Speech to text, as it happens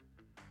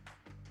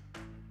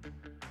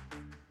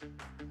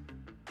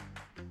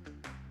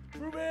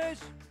Movies!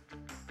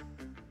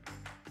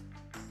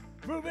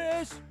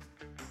 Movies!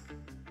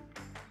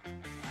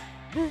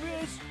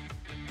 Movies!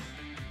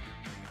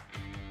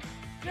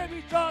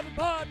 Jimmy Driving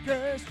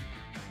Podcast!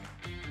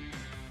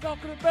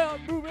 Talking about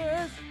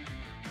movies!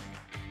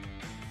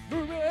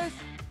 Movies!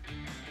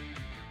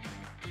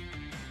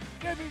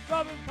 Jimmy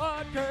Driving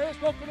Podcast!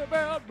 Talking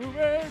about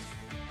movies!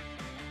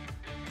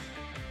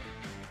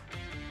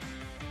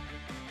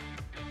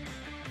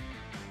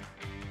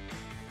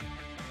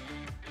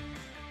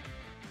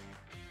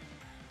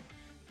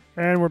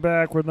 And we're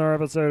back with another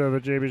episode of the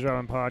JB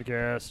Driving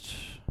Podcast.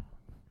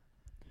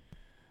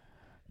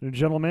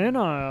 Gentlemen,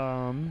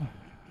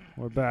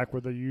 we're back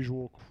with the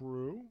usual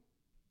crew.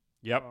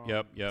 Yep.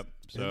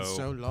 It's been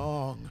so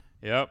long.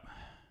 Yep.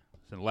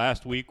 So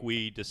last week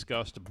we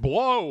discussed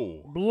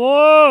Blow.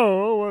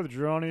 Blow with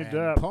Johnny And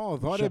Depp. Paul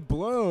thought it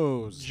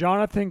blows.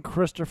 Jonathan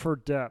Christopher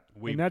Depp.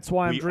 We- and that's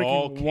why I'm we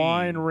all drinking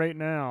wine came. right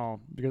now,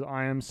 because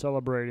I am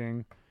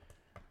celebrating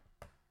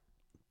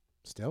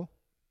Still?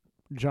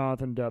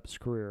 Jonathan Depp's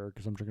career,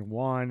 because I'm drinking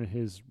wine and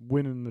his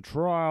win in the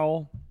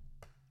trial,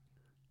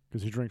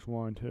 because he drinks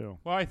wine too.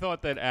 Well, I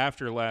thought that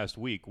after last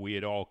week we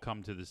had all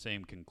come to the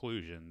same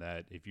conclusion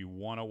that if you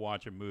want to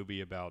watch a movie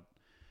about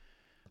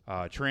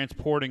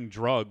transporting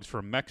drugs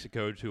from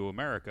Mexico to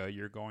America,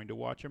 you're going to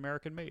watch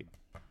American Made.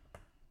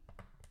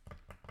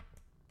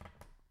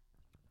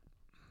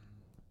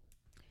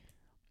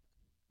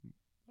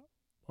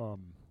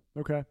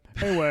 Okay.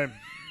 Anyway,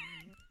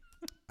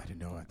 I didn't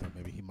know. I thought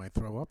maybe he might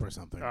throw up or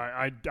something.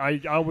 I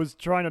was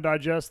trying to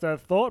digest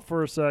that thought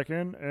for a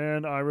second,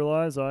 and I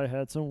realized I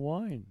had some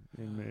wine,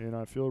 and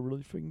I feel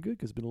really freaking good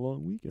because it's been a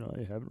long week, and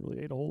I haven't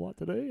really ate a whole lot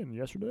today and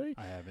yesterday,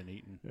 I haven't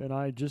eaten. and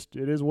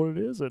it is what it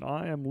is, and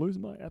I am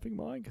losing my effing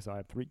mind because I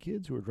have 3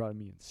 kids who are driving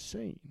me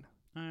insane.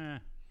 Eh.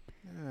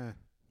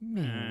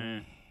 Eh.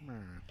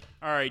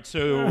 All right,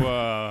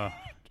 so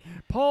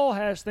Paul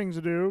has things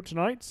to do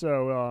tonight,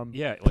 so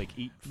yeah, like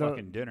eat The-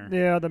 fucking dinner.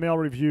 yeah, the mail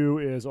review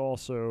is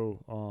also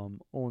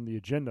on the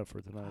agenda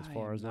for tonight, as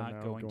far as I I'm know.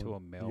 not going to a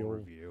mail the old-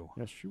 review.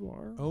 Yes, you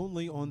are.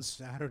 Only on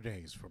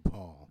Saturdays for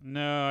Paul.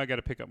 No, I got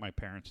to pick up my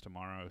parents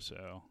tomorrow,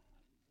 so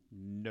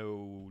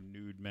no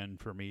nude men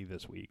for me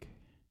this week.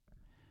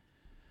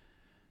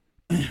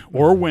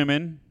 Or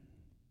women,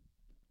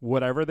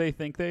 whatever they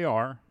think they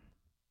are.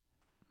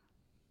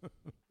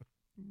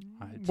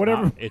 It's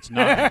Whatever. not- it's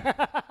not.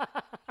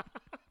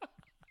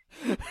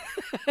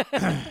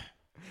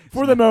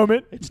 For the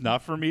moment, It's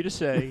not for me to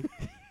say.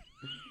 because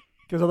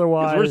Because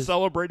otherwise, we're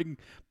celebrating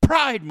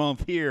Pride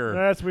Month here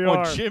yes, we on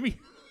are. Jimmy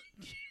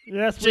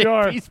Yes, we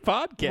are. JP's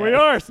podcast. We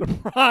are. So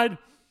pride.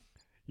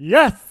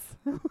 Yes.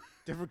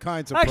 Different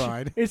kinds of Actually,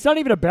 pride. it's not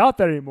even about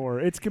that anymore.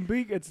 It's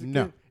complete.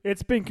 No.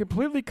 It's been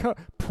completely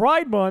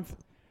Pride Month,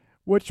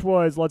 which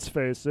was, let's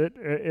face it,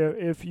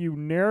 if you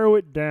narrow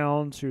it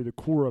down to the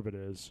core of it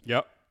is,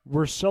 Yep.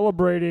 we're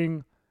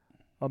celebrating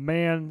a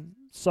man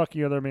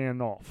sucking other man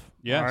off.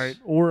 Yes. All right.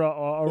 Or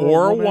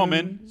Or a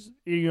woman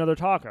eating another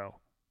taco.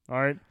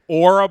 All right.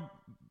 Or a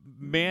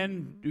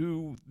man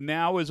who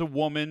now is a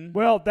woman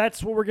Well,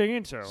 that's what we're getting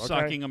into. Okay?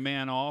 sucking a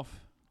man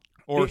off,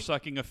 or It-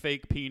 sucking a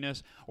fake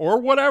penis, or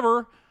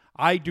whatever.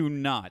 I do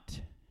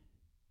not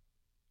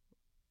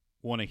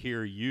want to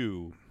hear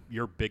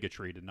your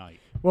bigotry tonight.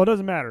 Well, it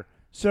doesn't matter.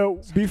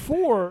 So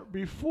before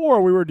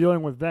we were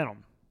dealing with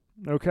Venom,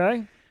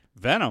 okay?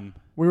 Venom,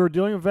 We were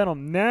dealing with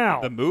Venom.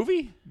 Now the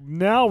movie?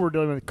 we're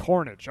dealing with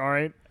Carnage. All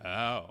right.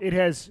 Oh,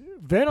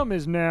 Venom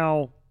is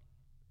now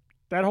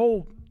that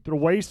whole to the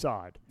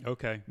wayside.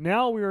 okay.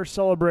 Now we are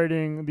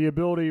celebrating the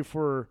ability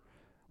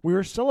we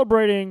are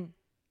celebrating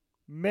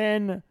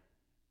men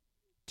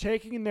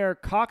taking their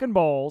cock and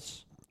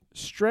balls,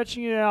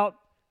 stretching it out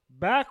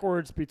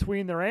backwards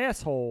between their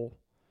asshole,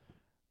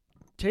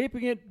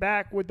 taping it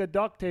back with the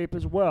duct tape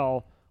as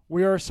well.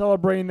 We are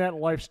celebrating that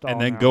lifestyle.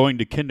 And then now. going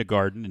to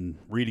kindergarten and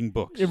reading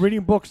books. And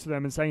reading books to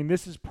them and saying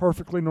this is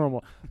perfectly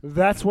normal.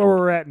 That's where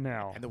we're at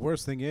now. And the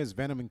worst thing is,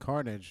 Venom and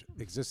Carnage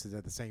existed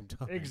at the same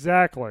time.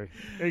 Exactly.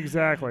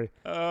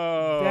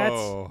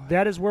 Oh,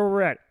 That is where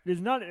we're at.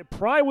 It's not.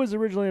 Pride was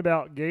originally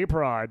about gay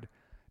pride.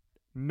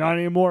 Not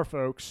anymore,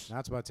 folks. Now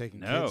it's about taking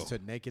No. kids to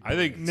naked I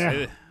think parades.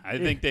 No. I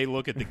think they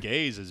look at the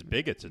gays as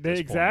bigots at this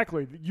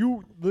Exactly.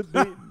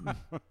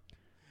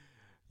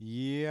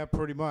 Yeah,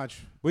 pretty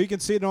much. Well, you can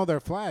see it in all their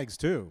flags,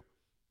 too.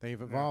 They've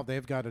evolved.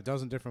 They've got a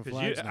dozen different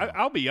point. flags now.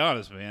 I'll be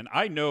honest, man.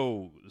 I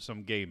know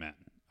some gay men.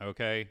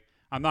 Okay,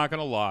 I'm not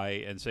gonna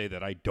lie and say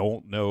that I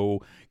don't know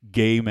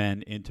gay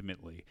men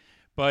intimately,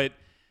 but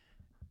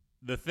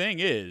the thing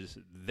is,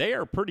 they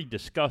are pretty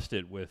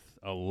disgusted with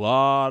a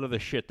lot of the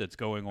shit that's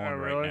going on Oh,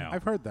 really? right now.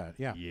 I've heard that,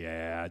 yeah.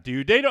 Yeah,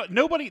 dude. They don't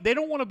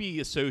want to be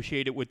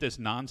associated with this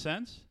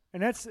nonsense.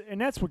 and that's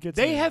what gets.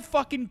 They me. have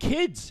fucking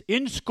kids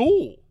in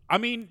school. I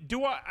mean,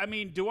 do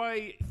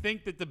I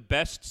think that the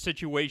best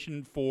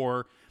situation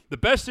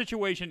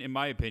in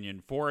my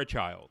opinion for a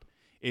child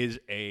is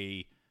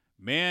a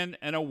man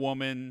and a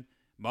woman,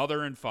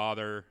 mother and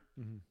father.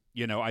 Mm-hmm.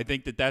 You know, I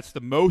think that that's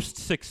the most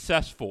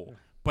successful.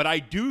 But I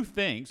do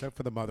think Except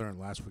for the mother in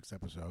last week's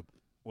episode.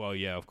 Well,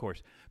 yeah, of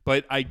course.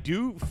 But I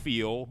do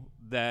feel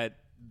that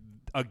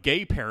a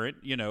gay parent,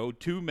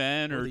 two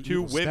men or the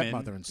two evil women,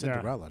 stepmother in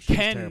Cinderella. She's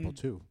can- terrible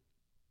too.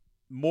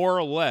 more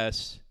or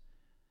less,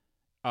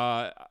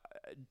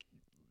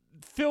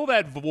 fill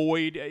that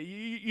void.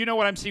 You know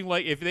what I'm seeing?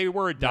 Like if they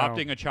were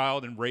adopting a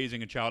child and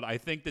raising a child, I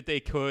think that they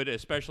could,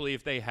 especially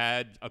if they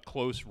had a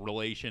close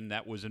relation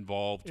that was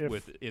involved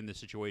in the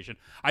situation.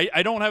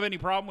 I don't have any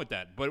problem with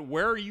that. But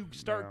where you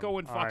start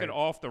going fucking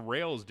off the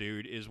rails,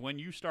 dude, is when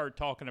you start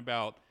talking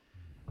about,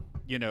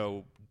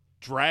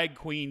 drag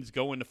queens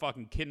going to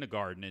fucking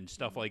kindergarten and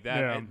stuff like that.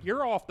 Yeah. And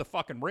you're off the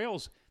fucking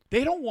rails.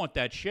 They don't want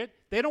that shit.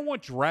 They don't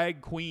want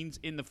drag queens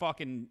in the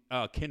fucking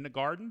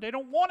kindergarten. They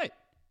don't want it.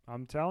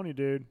 I'm telling you,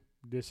 dude.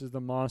 This is the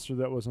monster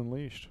that was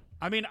unleashed.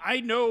 I mean, I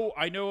know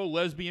a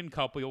lesbian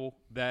couple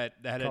that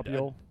had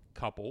a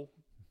couple.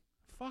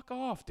 Fuck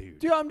off, dude.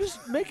 Dude, I'm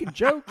just making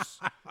jokes.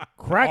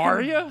 Cracking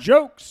Are ya?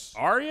 jokes.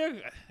 Are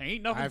you?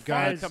 Ain't nothing I've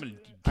fun got- coming.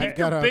 I've Keep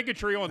got your a-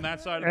 bigotry on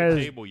that side of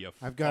the table, you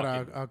I've got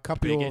fucking a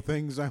couple bigot. of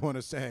things I want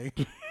to say.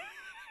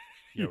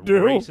 You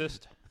do?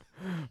 racist.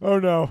 Oh,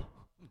 no.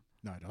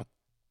 No, I don't.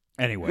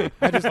 Anyway,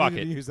 I just fuck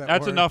needed it. to use that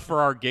That's word. enough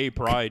for our gay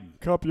pride,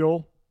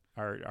 Cupule.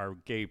 our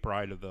gay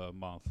pride of the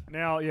month.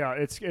 Now, yeah,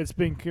 it's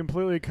been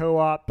completely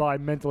co-opted by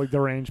mentally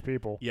deranged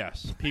people.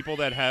 Yes, people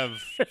that have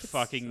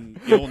fucking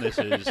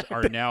illnesses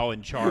are now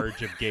in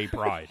charge of gay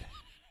pride.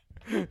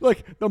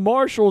 Like, the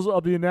marshals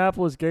of the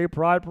Annapolis Gay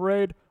Pride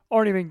Parade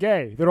aren't even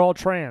gay. They're all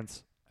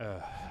trans.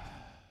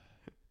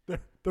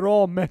 They're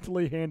all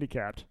mentally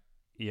handicapped.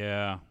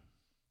 Yeah.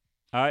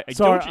 Sorry, I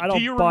do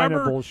don't you buy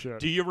remember? no bullshit.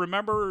 Do you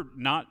remember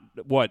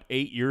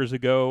 8 years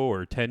ago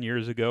or 10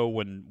 years ago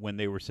when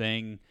they were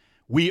saying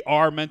we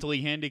are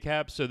mentally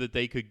handicapped so that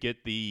they could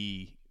get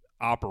the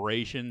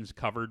operations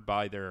covered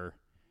by their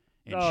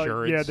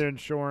insurance? Yeah, their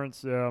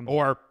insurance.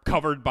 Or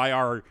covered by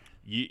our,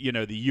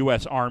 the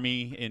U.S.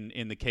 Army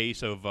in the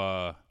case of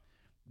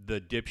the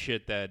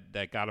dipshit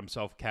that got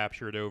himself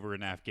captured over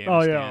in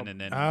Afghanistan,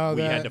 and then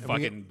we had to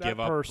fucking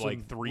give up person.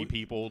 like 3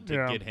 people to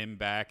get him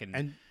back,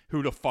 and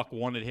who the fuck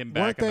wanted him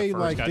Weren't back in they, the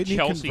first like, guy? didn't he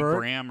Chelsea convert?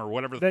 Graham or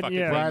whatever the Then, fuck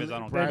yeah. his name is. I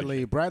don't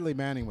know. Bradley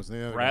Manning was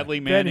the other Bradley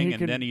guy. Manning,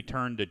 and then he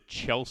turned to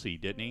Chelsea,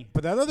 didn't he?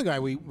 But that other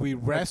guy we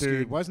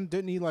rescued, dude.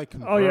 didn't he like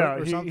convert Oh, yeah,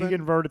 or he something?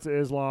 converted to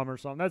Islam or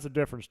something. That's a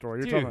different story.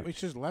 You're Dude, talking about. We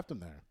just left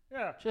him there.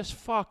 Yeah. Just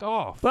fuck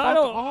off. But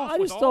fuck off I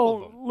with just all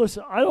of don't, them.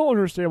 listen, I don't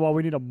understand why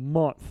we need a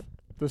month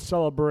to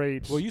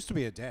celebrate. Well, it used to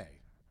be a day.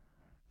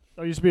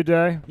 Oh, it used to be a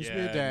day? It used to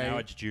be a day. Now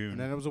it's June. And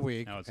then it was a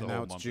week. Now it's and the now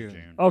whole it's month June. of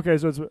June. Okay,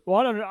 so it's,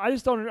 well, I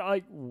just don't,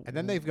 like. And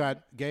then they've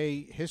got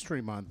Gay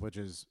History Month, which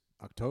is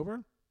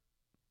October.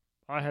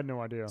 I had no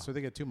idea. So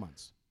they get 2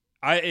 months.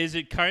 Is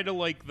it kind of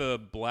like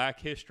the Black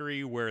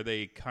History where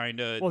they kind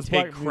of Well, it's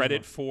take Black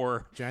credit Music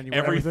for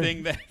January.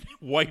 everything that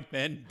white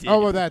men did?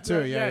 Oh, well, that too.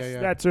 Yeah, yes, yeah,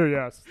 yeah. that too,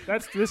 yes.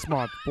 That's this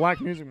month, Black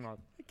Music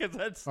Month. Because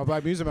that's Oh,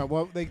 Black Music Month.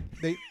 Well, they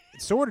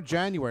it's sort of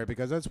January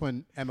because that's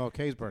when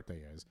MLK's birthday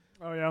is.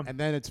 Oh, yeah. And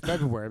then it's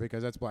February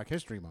because that's Black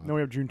History Month. Then we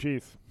have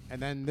Juneteenth.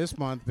 And then this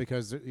month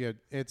because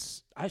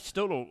it's I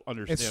still don't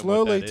understand. it's what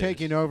slowly that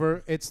taking is.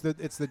 over. It's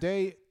the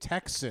day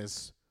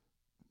Texas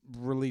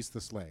released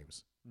the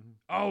slaves.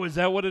 Oh, is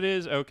that what it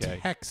is? Okay.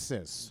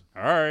 Texas.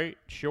 All right.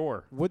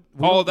 Sure. We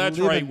Oh, don't that's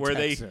live right. in Where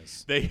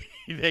Texas.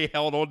 they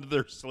held on to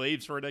their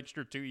slaves for an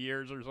extra 2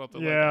 years or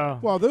something. Yeah.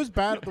 Well, those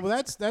battles. Well,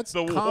 that's Like that.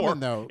 The common war.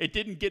 though. It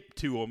didn't get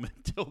to them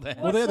until then.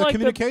 Well, they had It's the like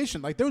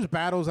communication. Like there was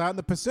battles out in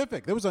the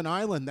Pacific. There was an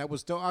island that was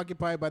still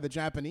occupied by the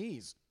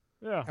Japanese,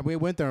 Yeah. and we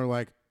went there and were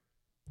like,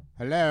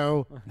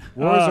 "Hello,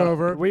 war's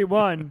over. We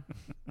won.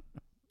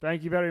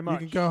 Thank you very You much.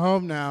 can go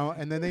home now."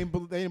 And then they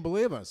didn't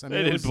believe us. I mean, They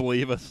it didn't was-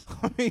 believe us.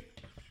 I mean,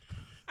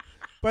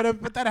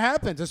 but that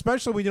happens,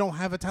 especially when you don't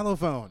have a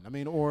telephone. I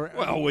mean, or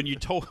Well, when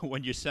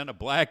you sent a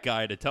black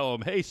guy to tell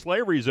him, "Hey,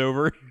 slavery's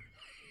over,"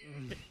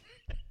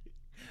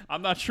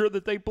 I'm not sure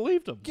that they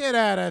believed him. get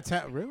out of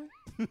town. Really?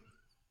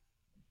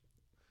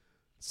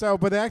 So,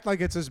 but they act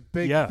like it's this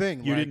big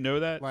thing. You like, didn't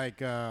know that Like,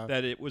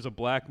 that it was a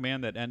black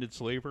man that ended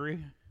slavery.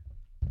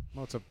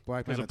 well, it's a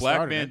black man. Because a that black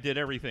started man it. did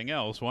everything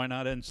else. Why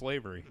not end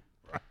slavery?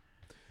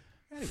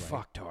 Anyway,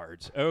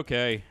 Fucktards.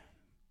 Okay.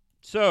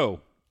 So,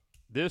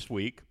 this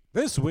week,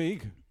 this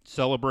week,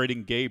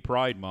 celebrating Gay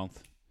Pride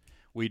Month,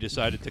 we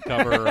decided to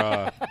cover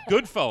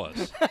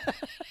Goodfellas.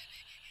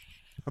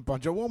 a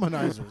bunch of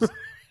womanizers.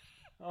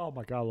 Oh,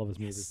 my God, I love this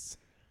movie.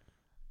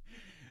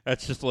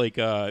 That's just like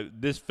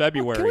this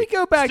February. Can we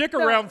go back? Stick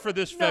No, around for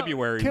this no,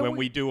 February can when we-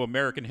 we do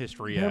American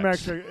History Him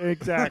X.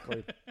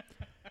 exactly.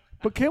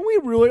 But can we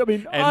really, I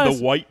mean, And honest-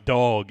 the white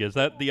dog. Is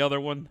that the other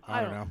one?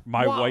 I don't know.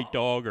 My Wow. White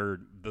Dog,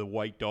 or the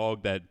white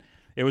dog that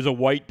it was a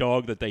white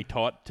dog that they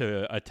taught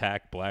to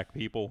attack black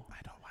people. I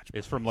don't watch.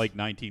 It's from like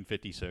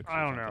 1956.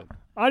 I or don't know. something.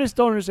 I just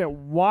don't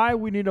understand why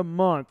we need a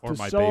month Or to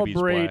My Baby's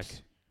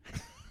celebrate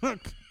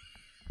Black.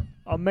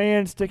 a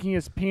man sticking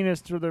his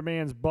penis through their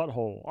man's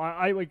butthole.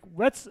 I like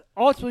that's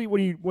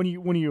ultimately when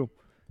you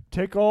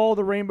take all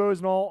the rainbows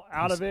and all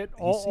out of it,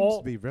 He all seems all,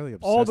 to be really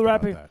obsessed all the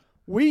about rapping. that.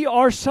 We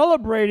are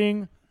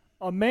celebrating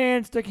a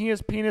man sticking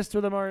his penis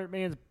through the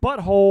man's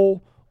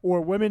butthole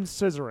or women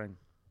scissoring.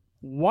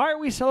 Why are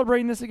we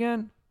celebrating this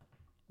again?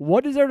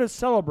 What is there to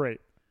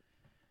celebrate?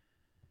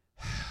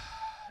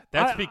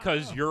 That's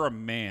because you're a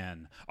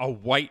man, a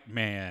white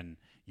man.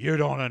 You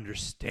don't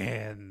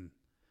understand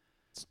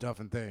Stuff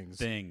and things.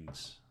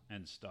 things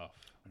and stuff.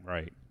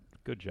 Right.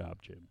 Good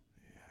job, Jim.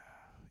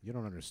 You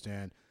don't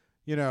understand.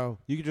 You know,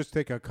 you could just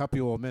take a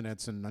couple of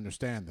minutes and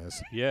understand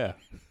this. Yeah.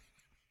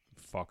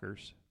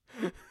 Fuckers.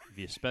 If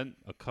you spent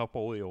a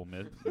couple of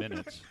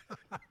minutes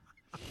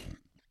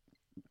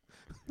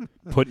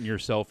putting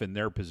yourself in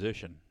their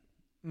position,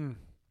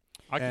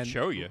 I can And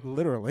show you.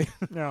 Literally.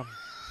 Yeah.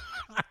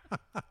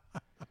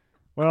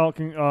 Well,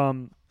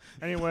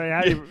 anyway,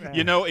 how do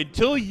You know,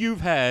 until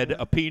you've had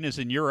a penis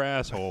in your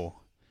asshole,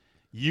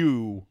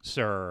 you,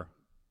 sir,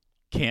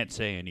 can't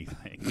say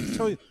anything.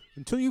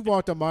 until you've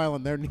walked a mile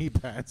in their knee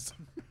pads.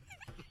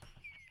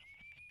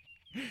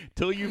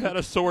 Till you've had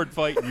a sword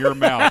fight in your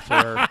mouth,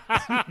 sir.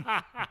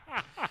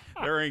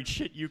 There ain't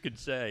shit you can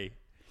say.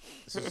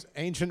 This is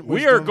ancient We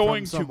wisdom are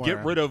going from to somewhere.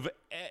 get rid of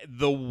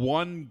the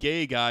one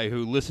gay guy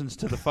who listens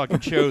to the fucking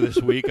show this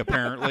week,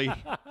 apparently.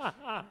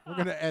 We're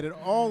going to edit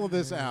all of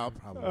this out,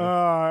 probably.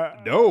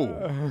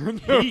 No.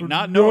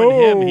 Not knowing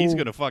him, he's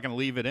going to fucking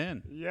leave it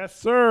in. Yes,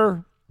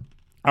 sir.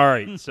 All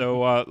right,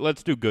 so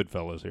let's do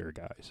Goodfellas here,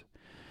 guys.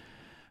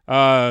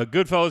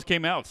 Goodfellas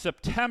came out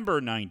September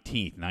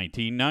 19th,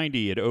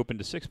 1990. It opened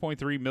to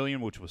 $6.3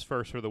 million, which was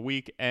first for the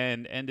week,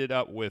 and ended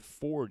up with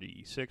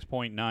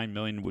 $46.9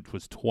 million, which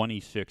was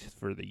 26th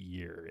for the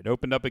year. It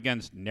opened up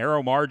against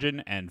Narrow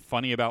Margin and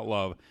Funny About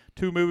Love,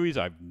 two movies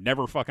I've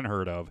never fucking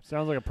heard of.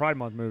 Sounds like a Pride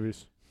Month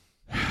movies.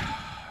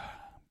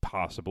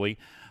 Possibly.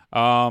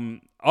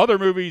 Other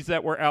movies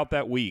that were out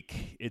that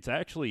week, it's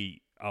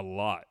actually a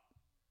lot.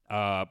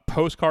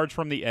 Postcards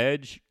from the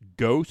Edge,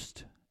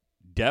 Ghost,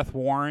 Death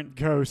Warrant,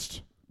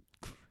 Ghost.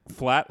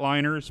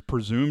 Flatliners,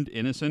 Presumed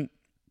Innocent,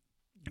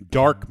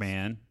 Dark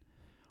Man,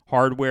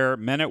 Hardware,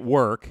 Men at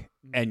Work,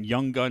 and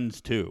Young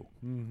Guns 2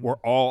 were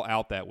all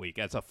out that week.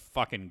 That's a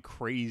fucking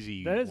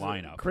crazy That is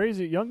lineup.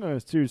 crazy. Young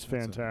Guns 2 is It's a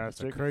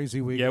fantastic.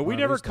 crazy week. Yeah, at we my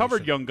never radio covered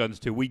station. Young Guns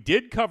 2. We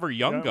did cover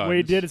Young Yeah, Guns.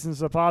 we did. It's in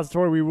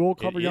Suppository. We will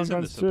cover It Young is in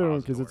the Guns 2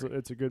 because Suppository.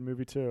 it's a good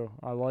movie too.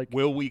 I like.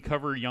 Will we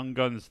cover Young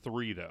Guns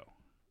 3, though?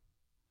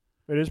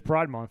 It is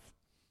Pride Month.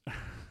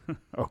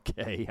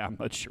 Okay, I'm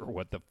not sure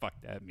what the fuck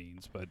that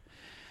means, but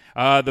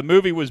the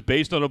movie was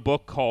based on a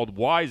book called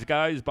Wise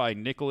Guys by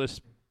Nicholas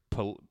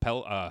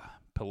Pileggi.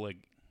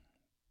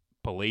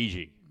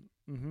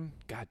 Mm-hmm.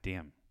 God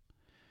damn.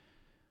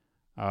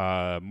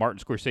 Martin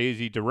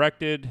Scorsese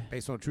directed.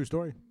 Based on a true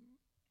story.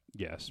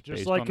 Yes, Just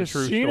based like on the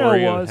true Casino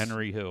story was. of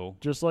Henry Hill.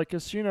 Just like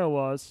Casino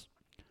was.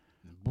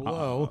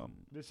 Blow.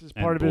 This is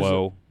And part of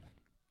Blow.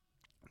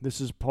 This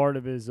is part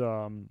of his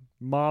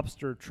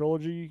mobster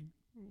trilogy.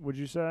 Would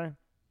you say?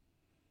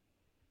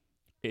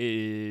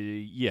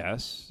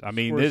 Yes. I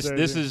mean, this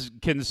Scorsese. is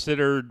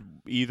considered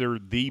either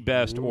the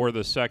best or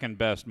the second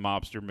best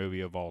mobster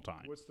movie of all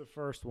time. What's the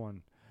first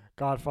one?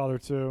 Godfather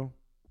 2.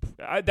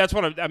 That's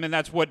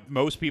what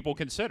most people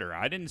consider.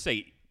 I didn't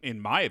say, in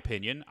my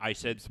opinion. I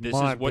said this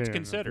My is what's opinion, I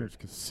considered.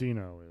 think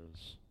Casino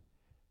is.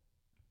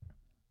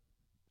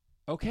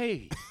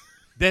 Okay.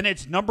 Then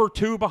it's number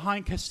 2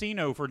 behind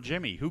Casino for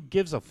Jimmy. Who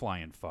gives a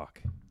flying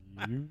fuck?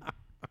 You?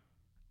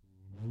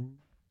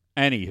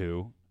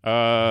 Anywho,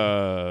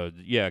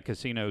 yeah,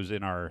 Casino's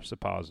in our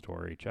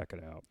suppository. Check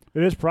it out.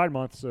 It is Pride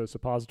Month, so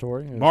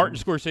Suppository. Martin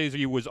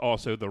Scorsese was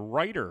also the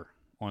writer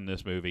on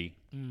this movie,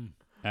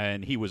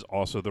 and he was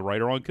also the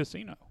writer on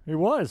Casino. He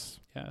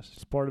was. Yes.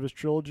 It's part of his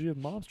trilogy of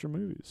mobster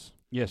movies.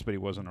 Yes, but he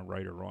wasn't a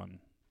writer on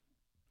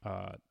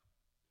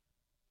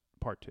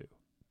Part 2.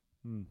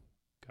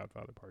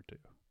 Godfather Part 2.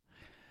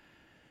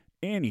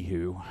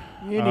 Anywho,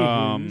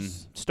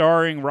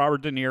 starring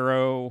Robert De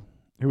Niro,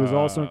 He was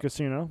also in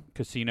Casino.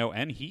 Casino,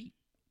 and Heat,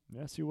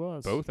 Yes, he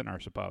was. both in our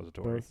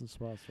suppository. Both in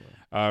Suppository.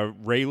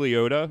 Ray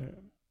Liotta,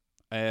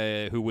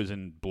 who was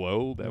in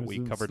Blow that He was we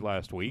in covered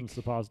last In week.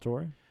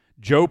 Suppository.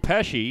 Joe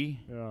Pesci,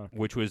 Yeah.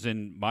 which was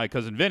in My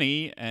Cousin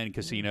Vinny and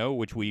Casino,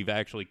 which we've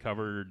actually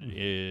covered,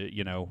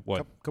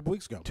 Couple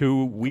weeks ago.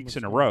 2 weeks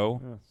in a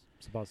row. Yeah,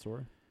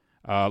 Suppository.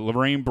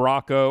 Lorraine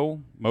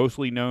Bracco,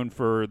 mostly known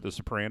for The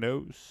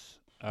Sopranos.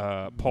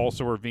 Paul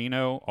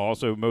Sorvino,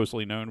 also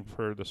mostly known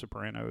for The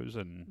Sopranos,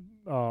 and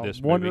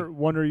this movie.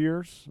 Wonder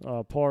Years.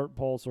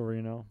 Paul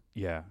Sorvino.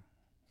 yeah,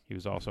 he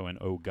was also in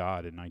Oh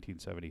God in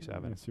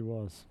 1977. Yes, he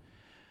was.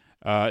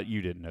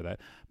 You didn't know that.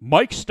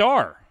 Mike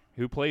Starr,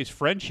 who plays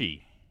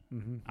Frenchie.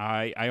 Mm-hmm.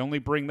 I only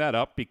bring that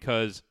up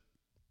because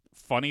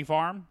Funny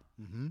Farm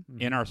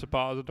in our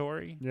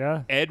suppository.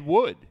 Yeah. Ed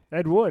Wood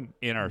Ed Wood.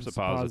 in our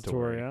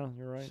suppository. Yeah,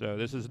 you're right. So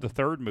this is the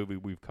third movie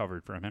we've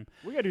covered from him.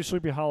 We gotta do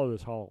Sleepy Hollow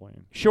this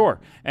Halloween.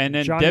 Sure. And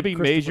then Johnny Debbie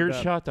Christopher Major,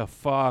 Depp. shut the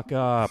fuck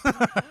up.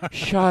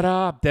 Shut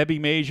up. Debbie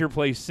Major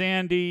plays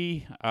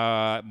Sandy.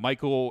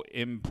 Michael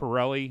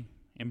Imperielli.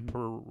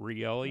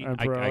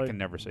 I can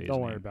never say his Don't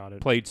name. worry about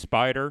it. Played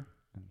Spider.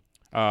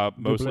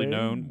 Mostly Dublin.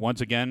 known,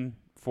 once again,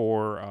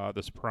 for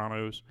The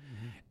Sopranos.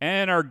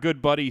 And our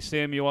good buddy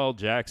Samuel L.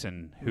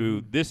 Jackson,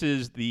 who this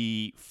is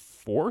the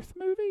 4th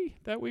movie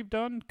that we've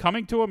done.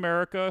 Coming to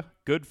America,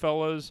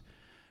 Goodfellas,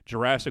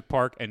 Jurassic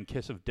Park, and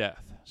Kiss of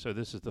Death. So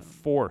this is the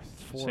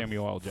fourth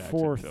Samuel L.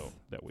 Jackson film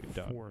that we've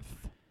done.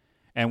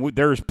 And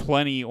there's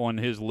plenty on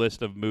his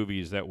list of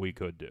movies that we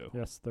could do.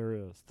 Yes, there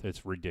is.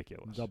 It's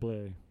ridiculous. Double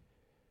A.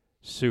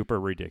 Super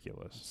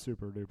ridiculous.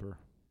 Super duper.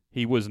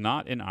 He was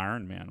not in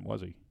Iron Man,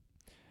 was he?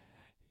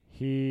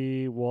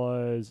 He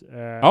was.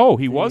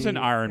 He was in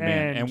Iron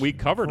Man, and we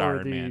covered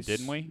Iron Man,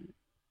 didn't we?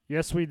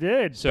 Yes, we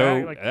did.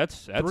 So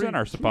that's in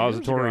our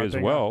suppository as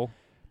well.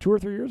 2 or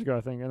 3 years ago,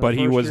 I think. But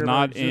he was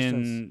not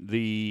in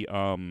the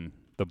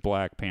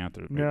Black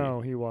Panther movie.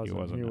 No, he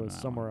wasn't. He was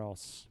somewhere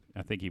else.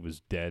 I think he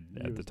was dead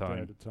at the time.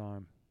 Dead at the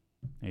time.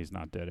 He's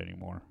not dead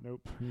anymore.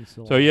 Nope.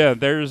 So yeah,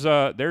 there's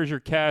your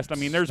cast. I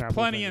mean, there's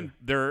plenty in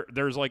there.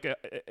 There's like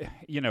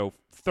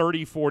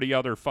 30, 40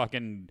 other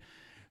fucking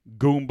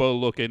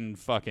Goomba-looking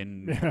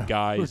fucking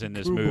guys in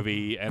this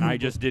movie, and I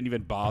just didn't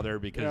even bother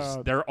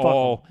because they're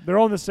all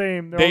on the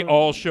same. They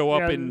all show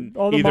up in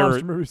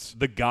either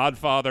The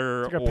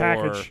Godfather like a or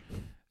package.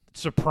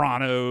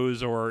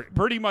 Sopranos or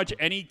pretty much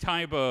any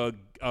type of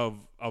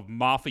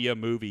mafia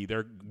movie.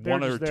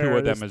 One or two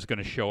of them is going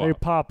to show They up.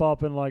 pop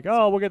up and like,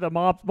 oh, we'll get the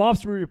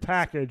mobster movie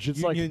package.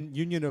 It's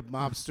Union of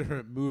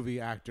Mobster movie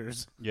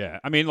actors. Yeah,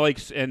 I mean,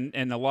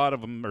 and a lot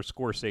of them are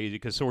Scorsese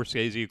because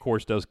Scorsese, of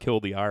course, does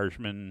Kill the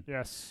Irishman.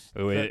 Yes,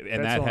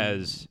 that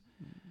has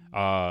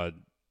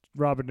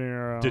Robert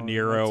De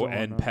Niro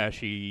and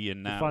Pesci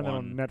in that one. You find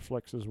one. that on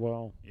Netflix as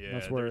well. Yeah,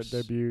 that's where it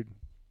debuted.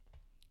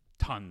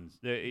 Tons,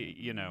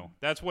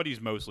 that's what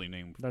he's mostly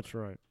named for. That's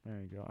right.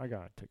 There you go. I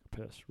gotta take a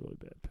piss, really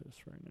bad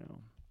piss right now.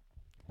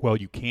 Well,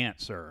 you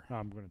can't, sir.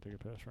 I'm gonna take a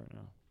piss right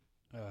now.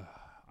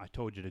 I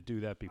told you to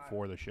do that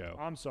before the show.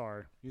 I'm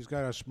sorry. He's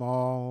got a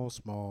small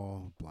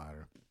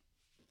bladder.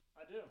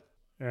 I do.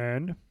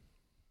 And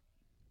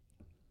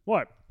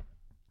what?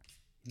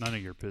 None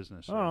of your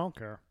business. Oh, I don't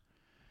care.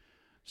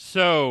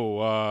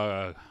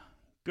 So,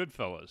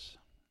 Goodfellas.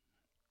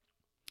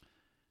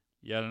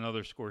 Yet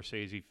another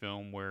Scorsese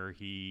film where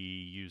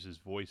he uses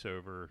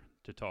voiceover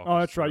to talk. Oh,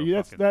 that's right.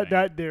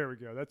 That. There we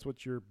go. That's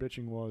what your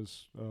bitching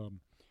was.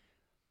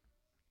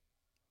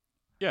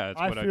 Yeah, that's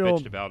what I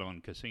bitched about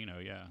on Casino.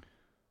 Yeah.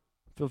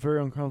 I feel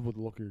very uncomfortable with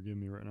the look you're giving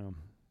me right now.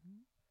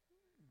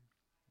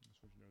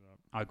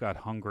 I've got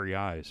hungry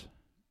eyes.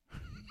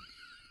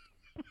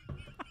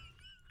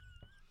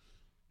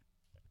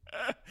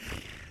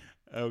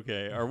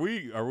 Okay, are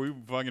we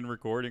fucking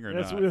recording or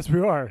not? Yes,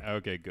 we are.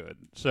 Okay, good.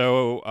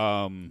 So,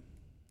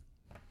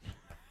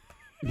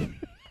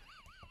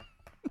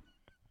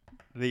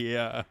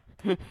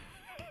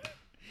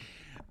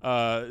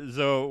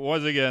 so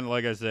once again,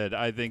 like I said,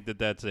 I think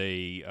that's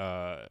a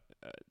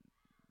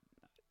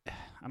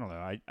I don't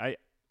know.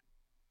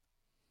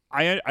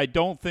 I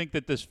don't think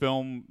that this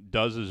film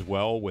does as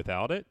well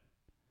without it,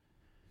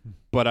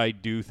 but I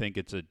do think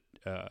it's a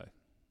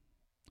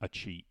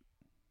cheat,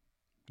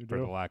 for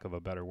the lack of a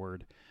better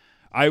word.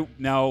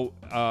 Oh,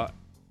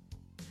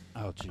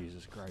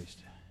 Jesus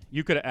Christ.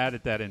 You could have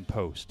added that in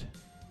post.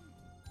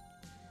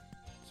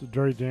 So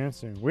Dirty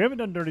Dancing. We haven't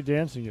done Dirty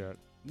Dancing yet.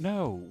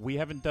 No, we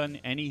haven't done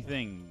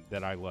anything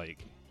that I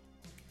like.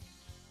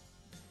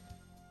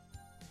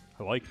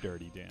 I like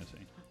Dirty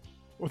Dancing.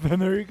 Well, then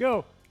there you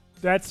go.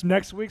 That's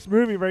next week's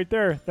movie right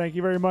there. Thank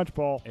you very much,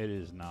 Paul. It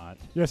is not.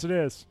 Yes, it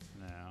is.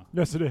 No.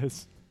 Yes, it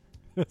is.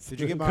 Did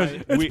you get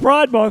my... It's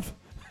Pride Month.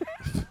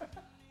 Did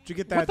you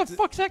get that? What the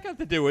fuck's that got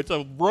to do? It's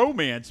a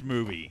romance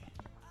movie.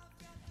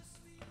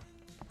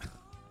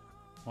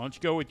 Why don't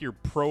you go with your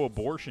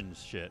pro-abortion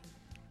shit?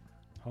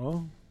 Huh?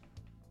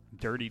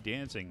 Dirty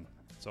Dancing.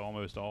 It's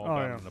almost all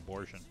about an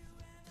abortion.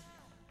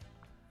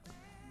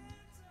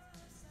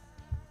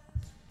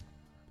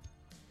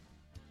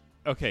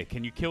 Okay,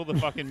 can you kill the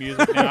fucking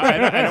music now?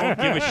 I don't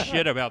give a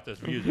shit about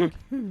this music.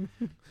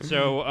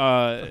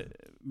 So,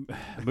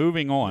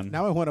 moving on.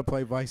 Now I want to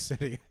play Vice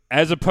City.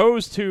 As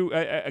opposed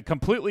to,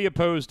 completely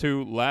opposed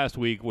to last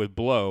week with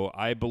Blow,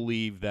 I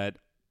believe that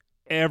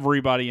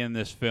everybody in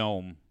this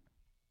film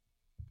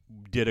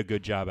did a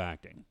good job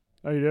acting.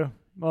 Oh, you do?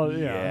 Well, yeah.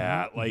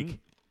 Yeah, like,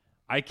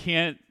 I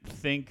can't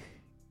think...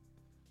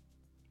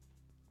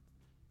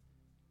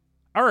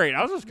 All right,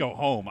 I'll just go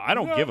home. I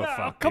don't give a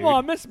fuck. Come on,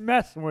 I'm just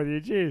messing with you.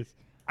 Jeez.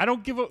 I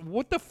don't give a...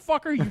 What the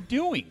fuck are you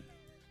doing?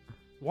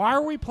 Why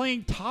are we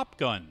playing Top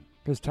Gun?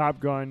 Because Top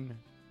Gun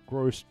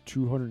grossed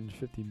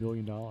 $250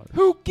 million.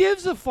 Who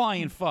gives a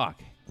flying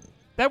fuck?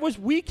 That was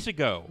weeks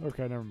ago.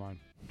 Okay, never mind.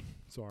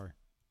 Sorry.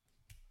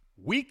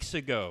 Weeks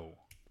ago.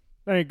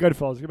 Hey,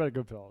 Goodfellas. Get back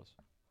to Goodfellas.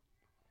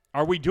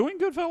 Are we doing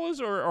Goodfellas,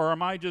 or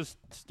am I just...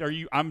 Are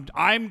you...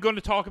 I'm going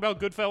to talk about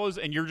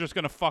Goodfellas, and you're just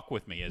going to fuck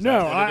with me. Is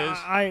that what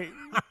it is?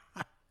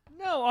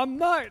 No, I'm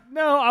not.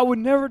 No, I would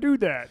never do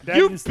that.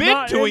 You've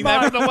been doing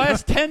that for the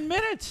last 10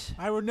 minutes.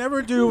 I would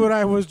never do what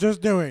I was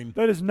just doing.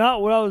 That is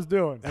not what I was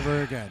doing.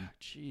 Ever again.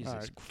 Jesus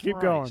Christ. Keep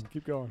going.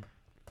 Keep going.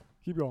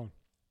 Keep going.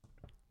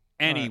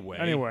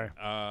 Anyway.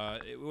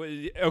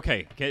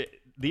 Okay.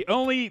 The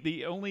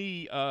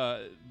only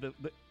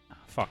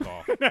fuck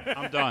off.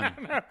 I'm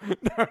done.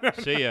 No.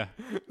 See ya.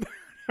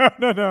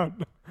 No.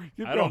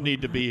 Keep I don't going.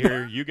 need to be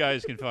here. You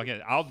guys can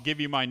fucking. I'll give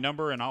you my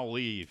number and I'll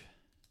leave.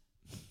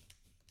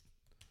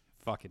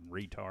 Fucking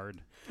retard.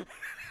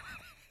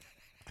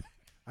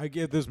 I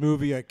give this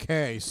movie a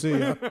K. See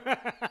ya.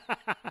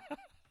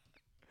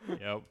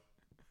 Yep.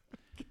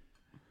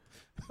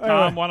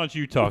 Tom, why don't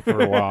you talk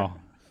for a while?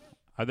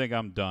 I think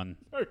I'm done.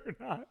 No, you're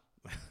not.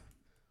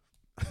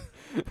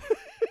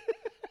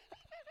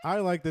 I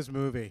like this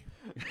movie.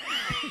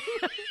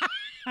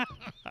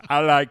 I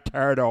like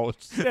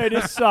turtles. Hey,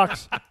 this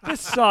sucks. This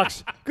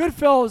sucks.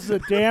 Goodfellas is a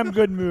damn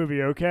good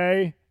movie,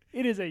 okay?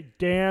 It is a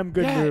damn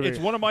good movie. It's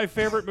one of my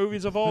favorite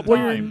movies of all Well,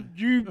 time.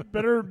 you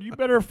better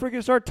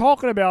freaking start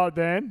talking about it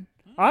then.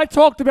 I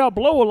talked about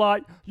Blow a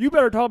lot. You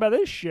better talk about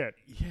this shit.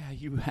 Yeah,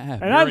 you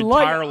have. And Your I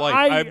like- entire life.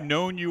 I- I've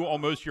known you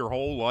almost your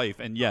whole life,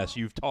 and yes,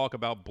 you've talked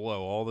about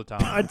Blow all the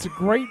time. It's a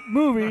great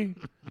movie.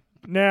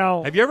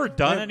 Now, Have you ever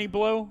done any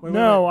Blow? Wait,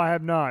 no, I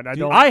have not. I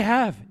don't. I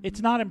have.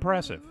 It's not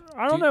impressive.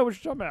 I don't know what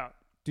you're talking about.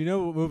 Do you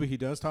know what movie he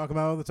does talk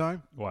about all the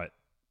time? What?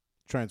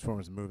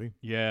 Transformers movie.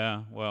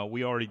 Yeah. Well,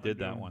 we already did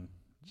that one,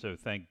 so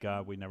thank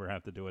God we never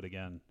have to do it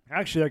again.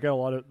 Actually, I got a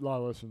lot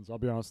of listens. I'll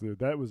be honest with you.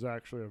 That was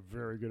actually a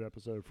very good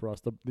episode for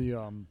us.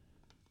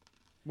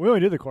 We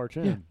only did the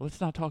cartoon. Let's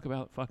not talk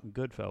about fucking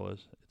Goodfellas.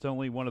 It's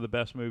only one of the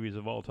best movies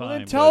of all time. Well,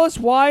 then tell but- us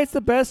why it's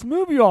the best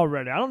movie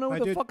already. I don't know what I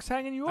the did- fuck's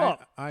hanging you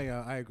up. I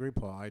agree,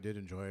 Paul. I did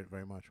enjoy it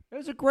very much.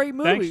 It's a great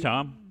movie. Thanks,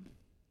 Tom.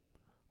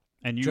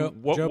 And you, Joe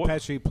what,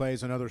 Pesci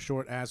plays another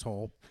short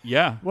asshole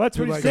yeah, Well, that's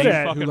who what he's likes, good Same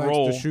at. fucking who likes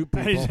role. to shoot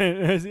He's people.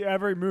 in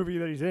every movie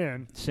that he's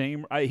in.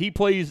 same. He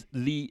plays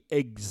the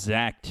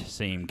exact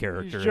same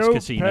character He's as Joe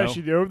Casino.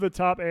 Pesci, the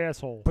over-the-top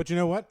asshole. But you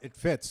know what? It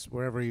fits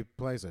wherever he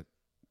plays it.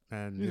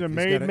 And He's if a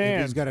made got man.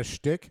 If he's got a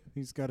shtick.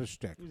 He's got a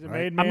shtick. He's a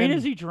right? made man. I mean,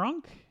 is he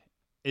drunk?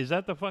 Is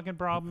that the fucking Who,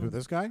 problem?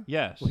 this guy?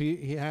 Yes. Well,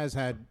 he has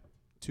had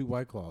 2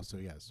 White Claws, so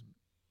yes.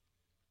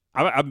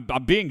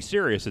 I'm being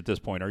serious at this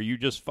point. Are you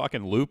just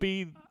fucking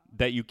loopy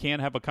that you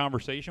can't have a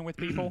conversation with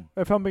people?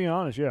 If I'm being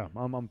honest, yeah,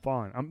 I'm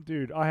fine.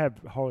 Dude, I have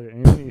hardly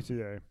anything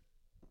today,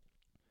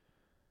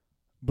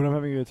 but I'm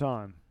having a good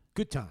time.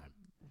 Good time.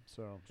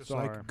 So Just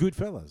sorry. like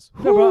Goodfellas.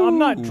 No, but I'm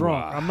not Ooh.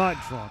 drunk. I'm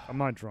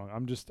not drunk.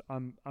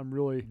 I'm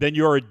really. Then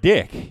you're a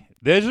dick.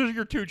 Those are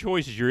your two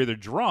choices. You're either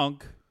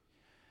drunk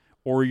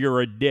or you're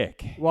a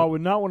dick. Well, I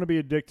would not want to be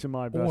a dick to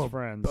my best Or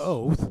friends.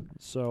 Both.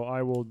 So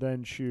I will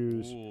then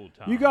choose. Ooh,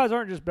 You Tom. guys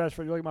aren't just best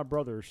friends. You're like my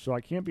brothers, so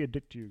I can't be a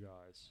dick to you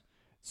guys.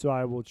 So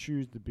I will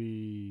choose to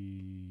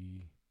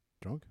be.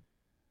 Drunk?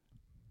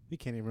 He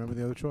can't even remember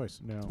the other choice.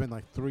 No. It's been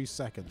like 3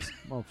 seconds.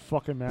 I'm a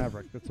fucking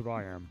maverick. That's what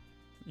I am.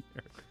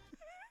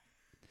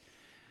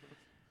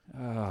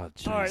 Oh, All right,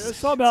 Jesus.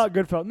 let's talk about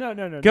Goodfellas. No.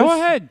 Go This-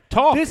 ahead.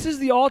 Talk. This is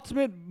the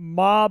ultimate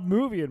mob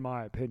movie, in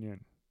my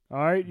opinion. All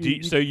right.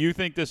 So you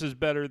think this is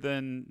better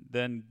than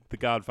the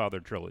Godfather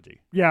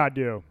trilogy? Yeah, I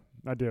do.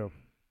 And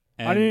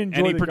I didn't enjoy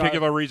any the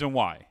particular reason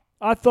why?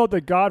 I thought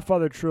the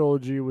Godfather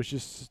trilogy was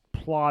just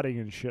plotting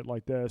and shit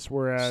like this,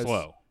 whereas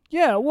Slow.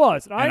 Yeah, it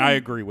was. And I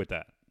agree with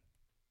that.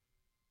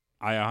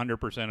 I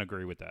 100%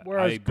 agree with that.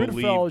 Whereas I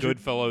believe Goodfellas, you-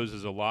 Goodfellas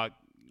is a lot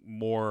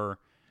more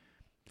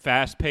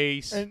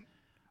fast-paced. And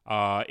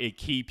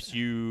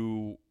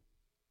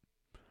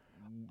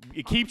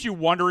It keeps you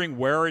wondering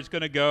where it's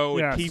going to go.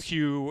 Yes.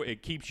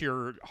 It keeps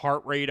your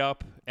heart rate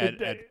up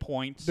at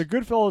points. the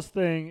Goodfellas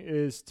thing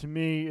is, to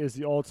me, is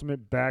the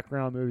ultimate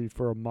background movie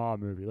for a mob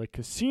movie. Like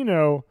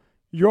Casino,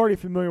 you're already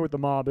familiar with the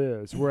mob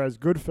is, whereas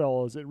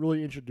Goodfellas, it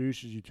really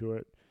introduces you to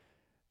it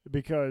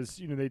because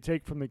they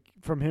take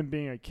from him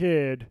being a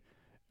kid,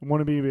 want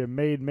to be a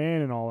made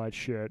man and all that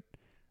shit.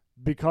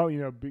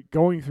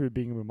 Going through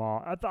being a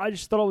mob, I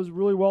just thought it was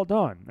really well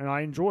done, and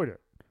I enjoyed it.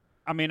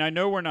 I mean, I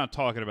know we're not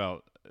talking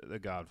about The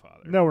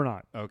Godfather. No, we're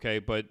not. Okay,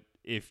 but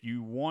if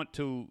you want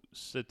to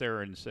sit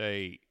there and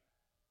say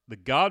The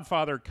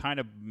Godfather kind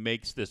of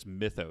makes this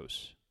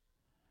mythos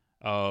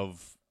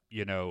of,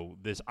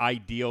 this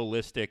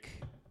idealistic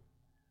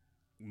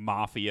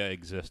mafia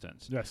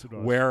existence. Yes, it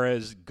does.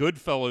 Whereas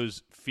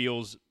Goodfellas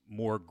feels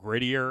more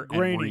grittier and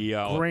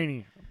real.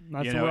 grainy.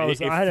 That's You what know, I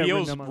was. it I had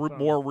feels written on my phone.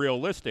 more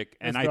realistic,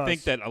 and It I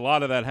think does. that a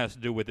lot of that has to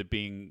do with it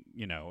being,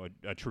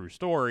 a true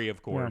story,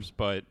 of course.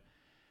 But,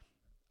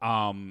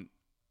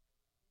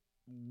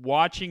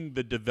 watching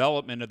the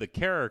development of the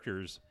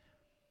characters,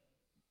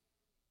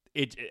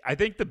 I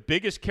think the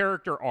biggest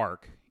character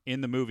arc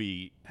in the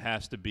movie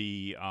has to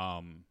be,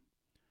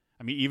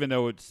 even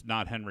though it's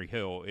not Henry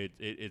Hill,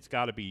 it's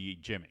got to be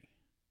Jimmy.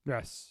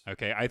 Yes.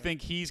 Okay, I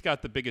think he's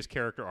got the biggest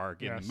character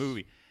arc in Yes. the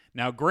movie.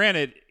 Now,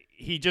 granted,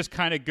 he just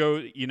kind of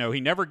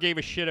he never gave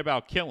a shit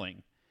about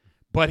killing,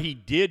 but he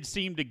did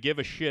seem to give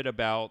a shit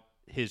about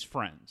his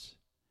friends.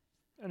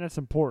 And that's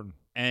important.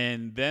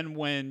 And then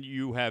when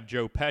you have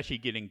Joe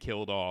Pesci getting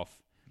killed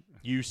off,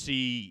 you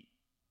see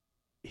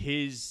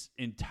his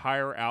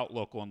entire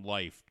outlook on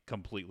life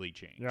completely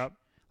change. Yep.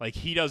 Like,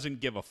 he doesn't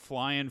give a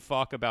flying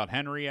fuck about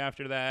Henry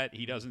after that.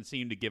 He doesn't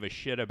seem to give a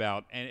shit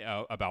about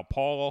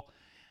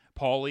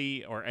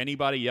Paulie, or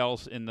anybody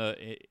else in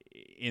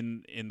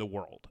the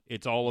world.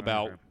 It's all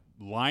about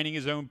lining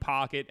his own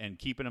pocket and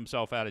keeping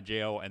himself out of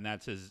jail, and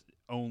that's his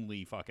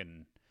only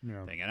fucking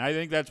Yeah. thing. And I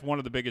think that's one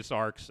of the biggest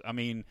arcs. I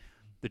mean,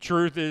 the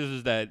truth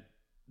is that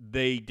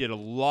they did a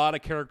lot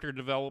of character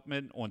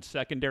development on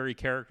secondary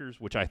characters,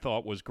 which I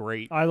thought was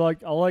great. I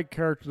like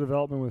character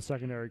development with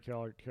secondary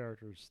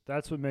characters.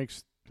 That's what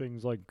makes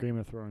things like Game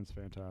of Thrones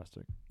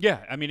fantastic.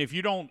 Yeah, I mean,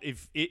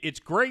 it's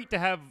great to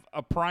have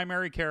a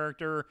primary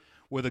character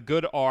with a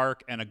good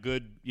arc and a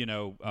good,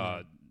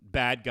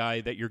 bad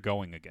guy that you're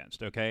going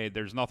against. Okay,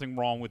 there's nothing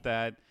wrong with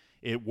that.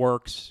 It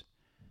works.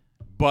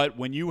 But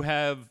when you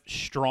have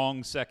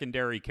strong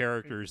secondary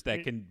characters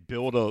that can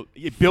build a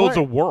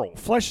world.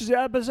 Fleshes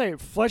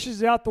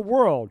out the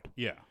world.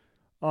 Yeah.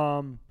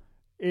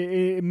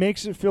 It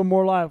makes it feel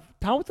more alive.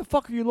 Tom, what the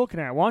fuck are you looking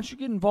at? Why don't you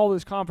get involved in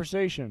this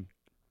conversation?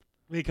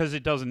 Because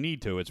it doesn't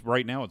need to. It's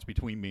right now. It's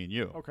between me and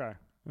you. Okay,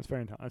 that's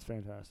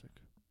fantastic.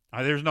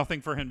 There's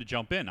nothing for him to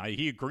jump in.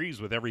 He agrees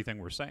with everything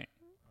we're saying.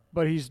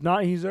 But he's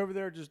not. He's over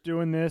there just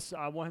doing this.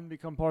 I want him to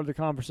become part of the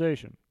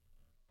conversation.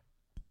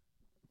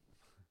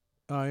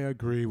 I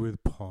agree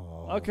with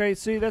Paul. Okay,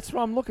 see, that's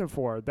what I'm looking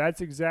for. That's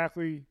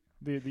exactly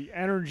the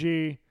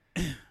energy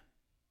that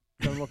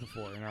I'm looking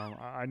for.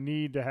 I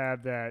need to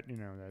have that.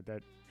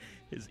 That.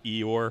 His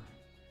Eeyore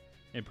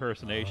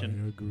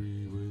impersonation. I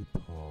agree with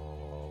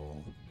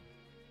Paul.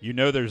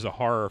 There's a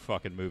horror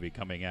fucking movie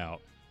coming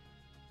out.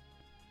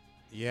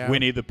 Yeah.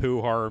 Winnie the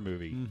Pooh horror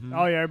movie. Mm-hmm.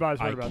 Oh yeah, everybody's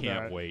heard about that. I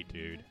can't wait,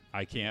 dude.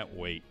 I can't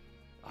wait.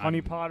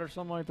 Honey Pot or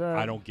something like that.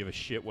 I don't give a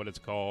shit what it's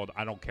called.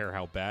 I don't care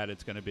how bad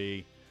it's going to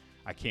be.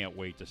 I can't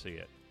wait to see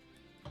it.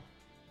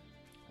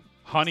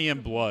 Honey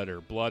and Blood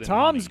or Blood and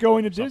Tom's Honey,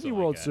 going to something Disney like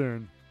World that.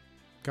 soon.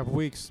 Couple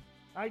weeks.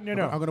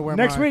 No. I'm gonna wear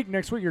next my- week.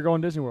 Next week you're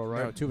going to Disney World,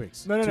 right? No, 2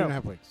 weeks. No.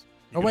 2.5 weeks.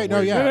 You Oh gonna wait, no,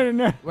 wear yeah.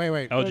 No.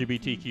 Wait.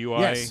 LGBTQI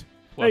Yes.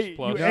 plus Hey,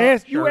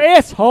 plus. you shirt.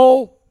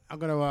 asshole! I'm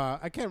gonna.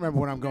 I can't remember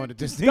when I'm going to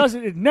Disney.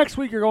 Next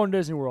week you're going to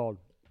Disney World.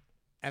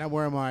 And I'm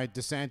wearing my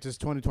DeSantis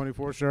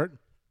 2024 shirt.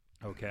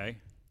 Okay.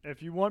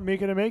 If you want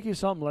Mika to make you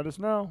something, let us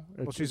know.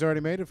 Well, she's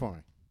already made it for me.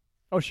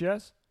 Oh, she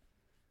has?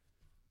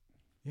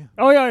 Yeah.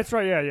 Oh, yeah, that's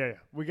right. Yeah.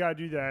 We got to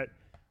do that.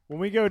 When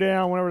we go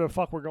down, whenever the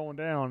fuck we're going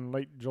down,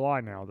 late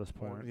July now at this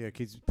point. Yeah, it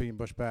keeps being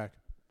pushed back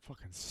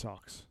Fucking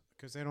sucks.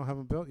 because they don't have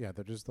them built yet.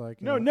 They're just like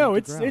No,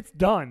 underground. it's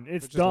done.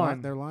 It's They're just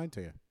done. they're lying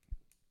to you.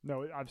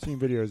 No, I've seen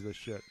videos of this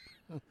shit.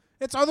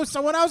 It's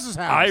someone else's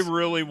house. I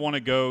really want to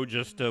go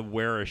just to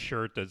wear a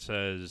shirt that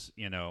says,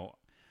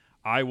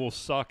 I will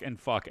suck and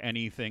fuck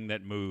anything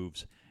that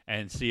moves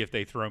and see if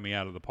they throw me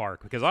out of the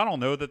park because I don't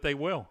know that they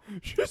will.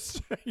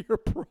 Just say your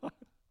pride.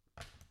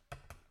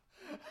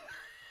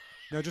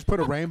 No, just put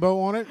a rainbow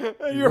on it.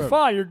 You're good.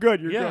 fine. You're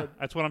good. You're Yeah, good.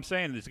 that's what I'm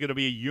saying. It's going to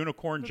be a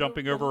unicorn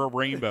jumping over a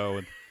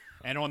rainbow,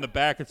 and on the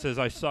back it says,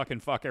 "I suck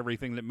and fuck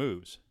everything that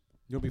moves."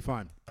 You'll be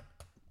fine.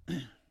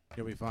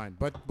 You'll be fine.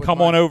 But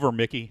Come on over,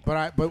 Mickey.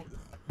 But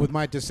with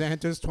my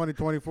DeSantis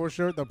 2024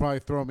 shirt, they'll probably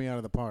throw me out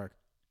of the park.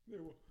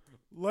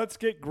 Let's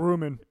get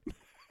grooming.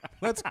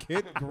 Let's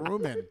get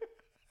grooming.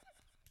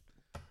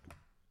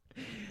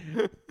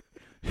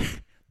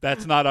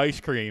 That's not ice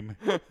cream.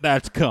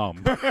 That's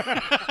cum.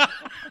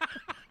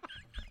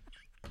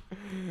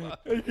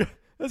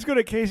 Let's go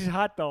to Casey's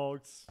Hot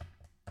Dogs.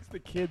 It's the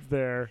kids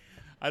there.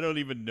 I don't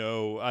even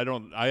know.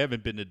 I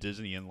haven't been to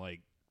Disney in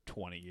like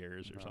 20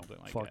 years or something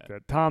like Fuck that.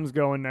 that. Tom's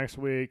going next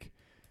week.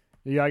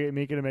 You gotta get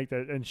Mika to make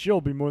that, and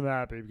she'll be more than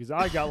happy because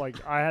I got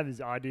I have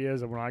these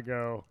ideas of when I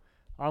go,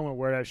 I'm gonna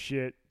wear that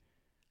shit.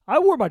 I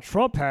wore my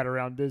Trump hat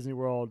around Disney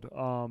World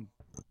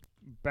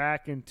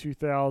back in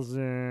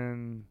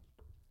 2020,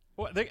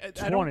 Well,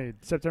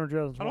 September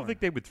 2020. I don't think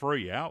they would throw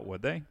you out,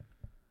 would they?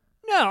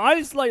 No, I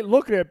just like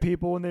looking at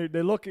people when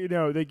they look.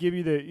 They give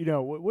you the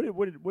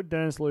what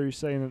Dennis Leary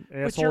saying the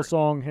asshole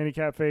song,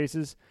 handicap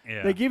faces.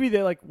 Yeah. They give you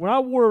that when I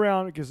wore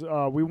around because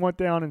we went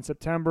down in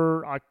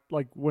September,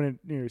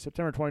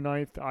 September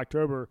 29th,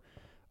 October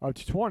of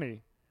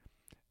 2020,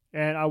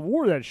 and I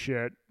wore that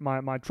shit,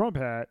 my Trump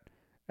hat,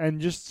 and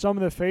just some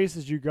of the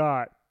faces you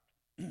got,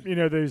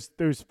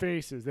 those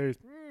faces,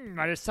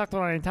 I just sucked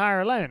on an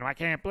entire lemon. I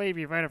can't believe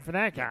you voted for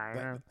that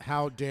guy.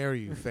 How dare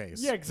you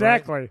face? Yeah,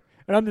 exactly. Right?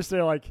 And I'm just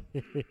there like.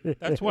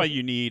 That's why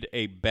you need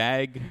a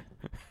bag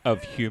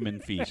of human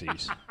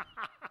feces.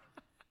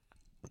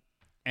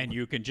 And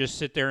you can just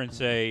sit there and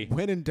say,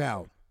 When in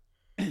doubt,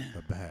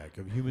 a bag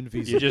of human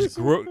feces. you just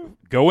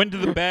go into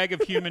the bag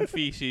of human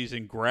feces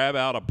and grab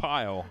out a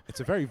pile It's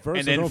a very versatile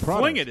and then product.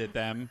 fling it at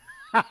them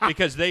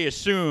because they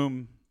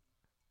assume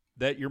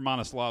that you're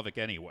monoslavic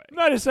anyway.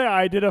 No, I just say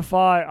I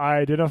identify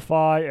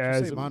Did you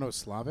as say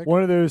monoslavic?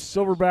 one of those Is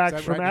silverbacks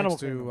that from right Animal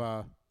next Kingdom.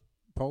 to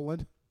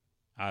Poland?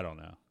 I don't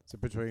know. Is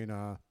it between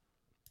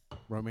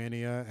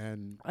Romania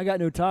and I got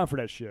no time for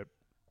that shit.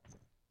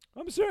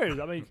 I'm serious.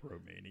 I mean,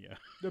 Romania.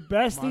 the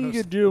best thing you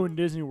could do in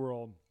Disney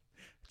World,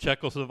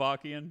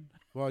 Czechoslovakian?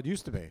 well, it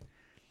used to be.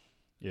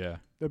 Yeah.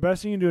 the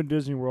best thing you can do in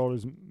Disney World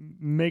is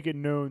make it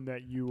known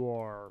that you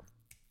are.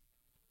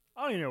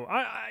 I don't even know.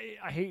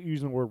 I hate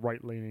using the word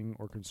right leaning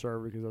or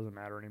conservative because it doesn't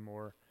matter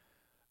anymore.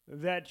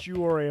 That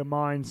you are a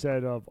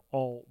mindset of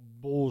all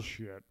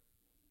bullshit.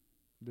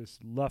 this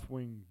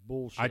left-wing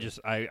bullshit.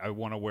 I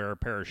want to wear a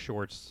pair of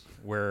shorts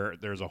where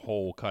there's a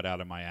hole cut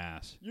out of my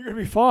ass. You're gonna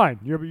be fine.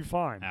 You're gonna be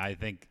fine. I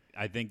think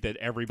that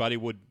everybody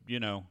would,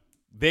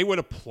 they would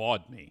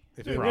applaud me.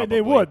 Dude,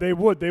 they would.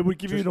 They would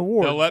give you an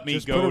award. They'll let me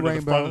Just go put a to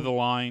the front rainbow. of the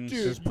lines.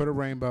 Just put a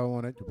rainbow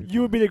on it. You'll be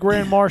You would be the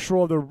Grand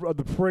Marshal of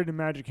the parade in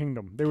Magic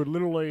Kingdom. They would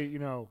literally,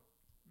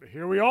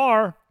 here we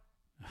are.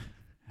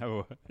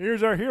 Oh,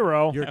 Here's our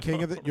hero. You're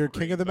king of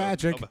the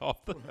magic.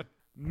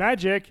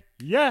 Magic.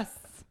 Yes.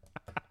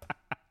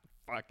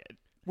 Fuck it.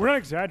 We're not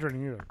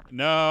exaggerating either.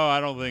 No, I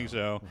don't think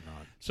so.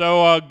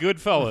 So,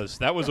 Goodfellas,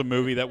 that was a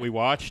movie that we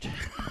watched.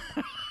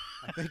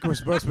 I think we're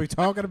supposed to be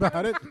talking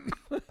about it.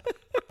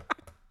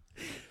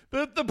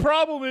 The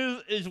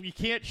problem is we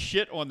can't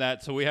shit on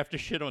that, so we have to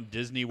shit on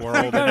Disney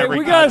World and every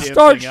We gotta goddamn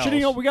start thing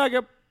shitting else. on. We gotta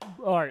get.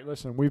 All right,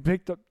 listen. We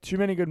picked up too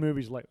many good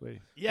movies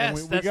lately.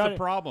 Yes, we that's gotta- the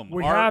problem.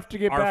 We our, have to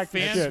get our back to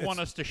fans shit. want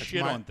us to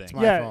shit on things. it's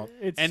my Yeah, fault.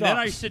 it And then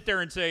I sucks. sit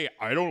there and say,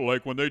 I don't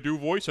like when they do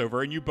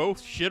voiceover, and you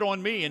both shit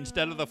on me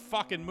instead of the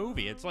fucking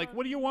movie. It's like,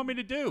 what do you want me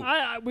to do? All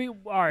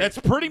right. That's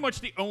pretty much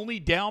the only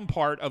down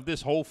part of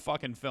this whole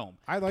fucking film.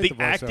 I like the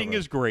the acting voiceover.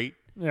 is great.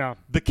 Yeah,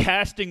 The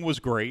casting was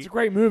great. it's a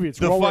great movie. It's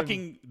the well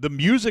fucking the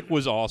music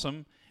was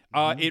awesome.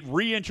 It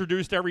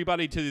reintroduced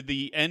everybody to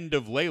the end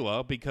of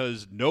Layla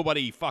because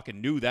nobody fucking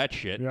knew that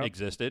shit Yep.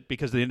 existed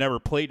because they never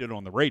played it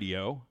on the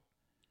radio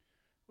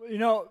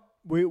written.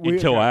 We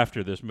until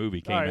after this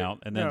movie came All right, out,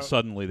 and then no.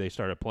 suddenly they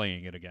started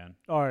playing it again.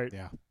 All right.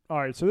 Yeah. All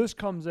right. So this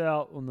comes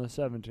out on the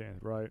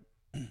 17th, right?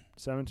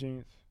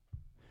 17th.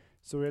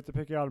 So we have to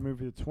pick out a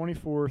movie the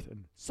 24th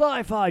and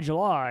Sci-Fi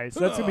July.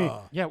 So that's gonna be.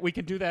 Yeah, we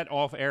can do that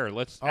off air.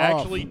 Let's Off.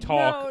 actually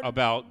talk No.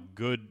 about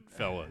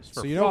Goodfellas. For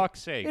So you know- fuck's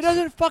sake. It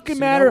doesn't fucking So you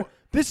matter. know-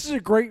 This is a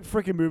great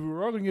freaking movie.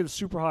 We're all gonna get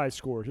super high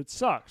scores. It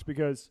sucks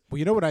because Well,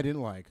 you know what I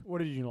didn't like? what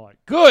did you like?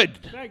 Good.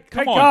 Thank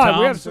Come God, on, Tom.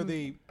 we have So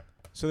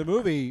some. the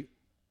movie,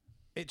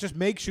 it just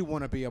makes you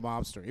want to be a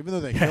mobster, even though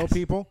they kill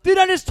people. Did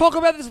I just talk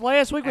about this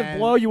last week with And-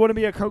 Blow? You want to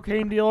be a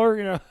cocaine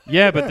dealer?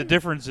 Yeah, but the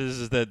difference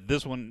is that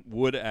this one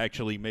would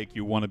actually make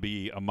you want to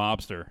be a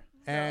mobster,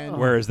 And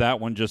whereas that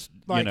one just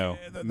Like,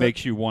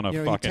 makes you want to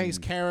he fucking takes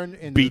Karen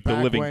in beat the the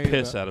back living way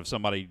piss out of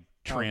somebody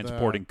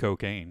transporting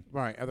cocaine.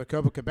 Right, at the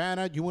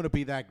Copacabana, you want to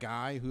be that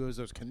guy who has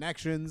those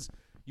connections.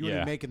 You want Yeah.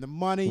 to be making the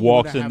money. you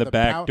Walks wanna in have the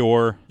back pow-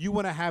 door. You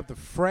want to have the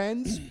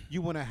friends.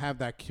 You want to have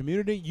that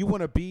community. You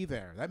want to be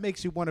there. That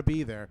makes you want to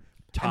be there.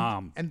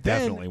 Tom and then-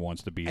 definitely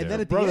wants to be And there.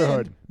 then at the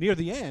Brotherhood. end, near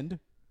the end,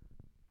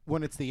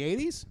 when it's the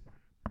 80s,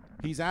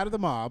 he's out of the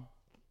mob,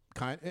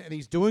 and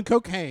he's doing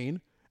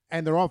cocaine,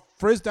 and they're all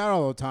frizzed out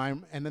all the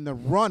time, and then they're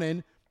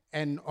running,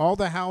 and all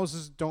the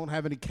houses don't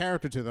have any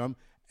character to them,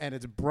 and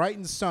it's bright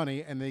and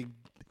sunny, and they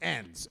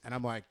ends. And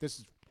I'm like, this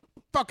is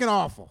fucking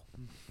awful.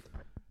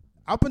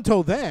 Up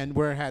until then,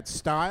 where it had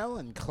style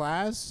and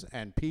class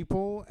and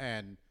people,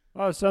 and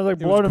Oh, it sounds like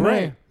It Blow was to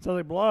great. me. Sounds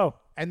like Blow.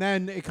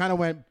 then it kind of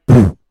went.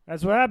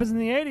 That's what happens in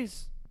the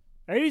 80s.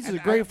 80s is a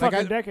And great like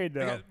fucking decade,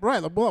 though.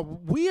 Right. Well,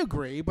 we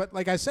agree, but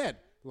like I said,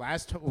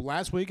 last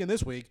week and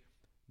this week,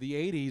 the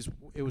 80s,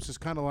 it was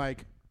just kind of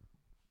like,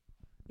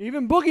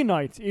 Even Boogie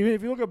Nights. Even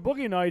if you look at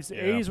Boogie Nights, the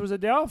Yeah. 80s was a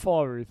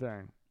downfall of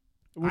everything.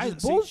 Which I-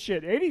 is see-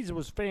 bullshit. 80s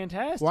was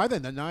fantastic. well, I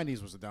think the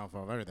 90s was the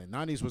downfall of everything.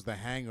 90s was the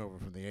hangover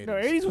from the 80s. No,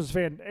 80s was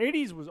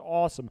 80s was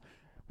awesome.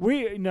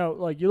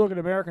 Like you look at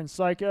American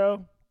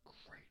Psycho,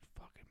 great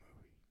fucking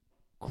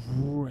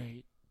movie.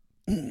 Great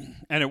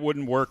and it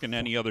wouldn't work in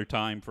any other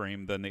time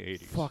frame than the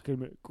 80s. fucking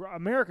movie.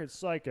 American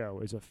Psycho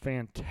is a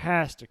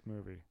fantastic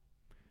movie.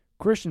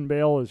 Christian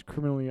Bale is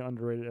criminally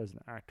underrated as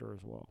an actor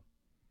as well.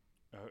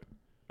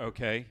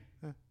 Okay.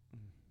 Huh.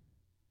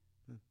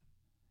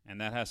 And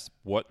that has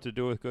what to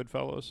do with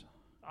Goodfellas?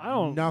 I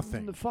don't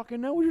Nothing.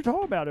 fucking know what you're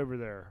talking about over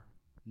there.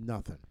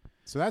 Nothing.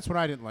 So that's what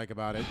I didn't like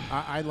about it.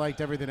 I liked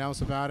everything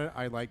else about it.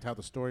 I liked how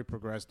the story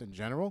progressed in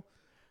general.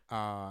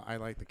 I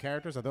liked the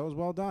characters. I thought it was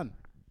well done.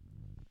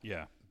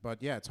 Yeah.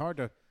 But yeah, it's hard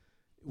to.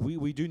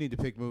 We do need to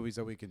pick movies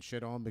that we can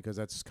shit on because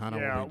that's kind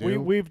of Yeah, what we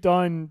do. we've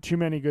done too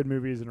many good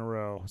movies in a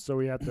row, so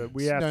we have to.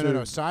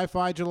 No.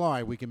 Sci-Fi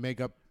July. We can make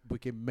up.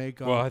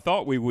 Well, I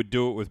thought we would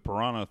do it with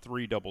Piranha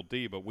 3 Double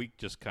D, but we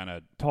just kind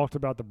of Talked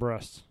about the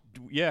breasts.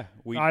 we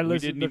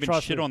didn't even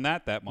trust shit me. on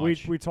that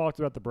much. We talked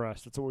about the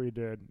breast. That's what we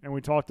did, and we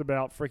talked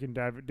about freaking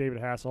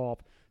David Hasselhoff.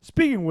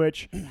 Speaking of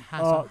which,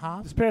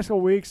 Hasselhoff? this past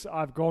couple weeks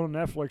I've gone on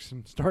Netflix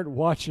and started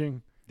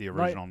watching. The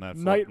original Netflix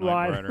Knight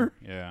Rider.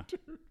 Yeah.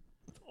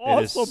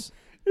 Awesome! It is,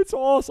 It's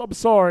awesome. I'm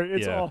sorry.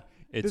 It's yeah. all.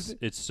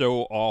 It's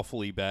so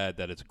awfully bad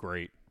that it's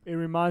great. It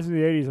reminds me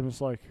of the '80s. I'm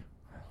just like,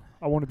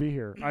 I want to be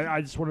here.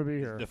 I just want to be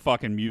here. The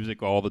fucking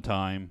music all the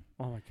time.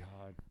 Oh my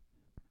god.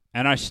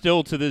 And I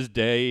still, to this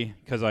day,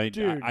 because I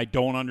Dude.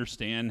 don't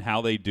understand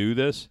how they do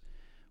this,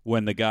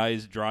 when the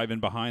guy's driving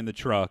behind the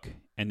truck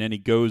and then he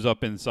goes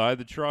up inside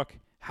the truck,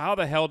 how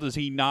the hell does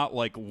he not,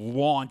 like,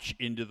 launch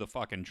into the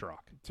fucking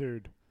truck?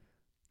 Dude.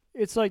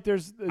 It's like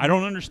there's. I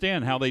don't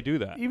understand how they do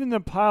that. Even the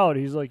pilot,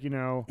 he's like, I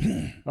think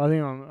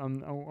I'm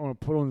gonna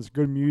put on this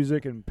good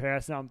music and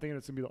pass out. I'm thinking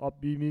it's gonna be the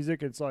upbeat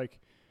music. It's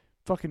like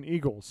fucking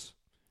Eagles.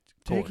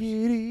 Take it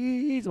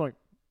easy. I'm like,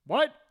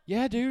 What?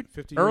 Yeah, dude.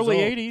 50 Early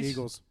years old, 80s.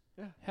 Eagles.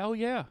 Hell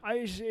yeah.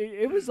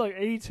 It was like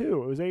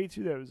 82. It was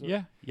 82 that was.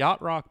 Yeah.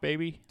 Yacht Rock,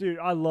 baby. Dude,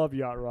 I love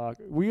yacht rock.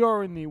 We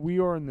are in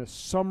the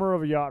summer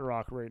of yacht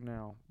rock right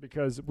now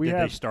because we Did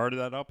have they start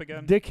that up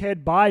again?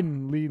 dickhead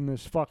Biden leading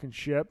this fucking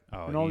ship,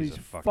 Oh, and all he's these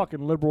a fucking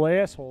liberal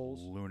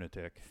assholes.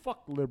 Lunatic.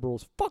 Fuck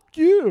liberals. Fuck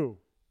you.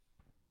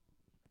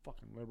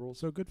 Fucking liberals.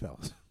 So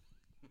Goodfellas.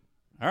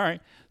 All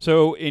right.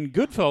 So in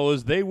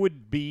Goodfellas, they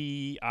would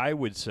be, I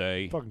would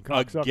say, Fucking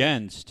cocksuckers.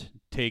 against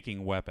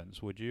taking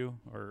weapons, would you?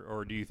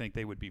 Or do you think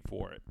they would be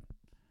for it?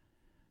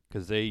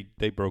 Because they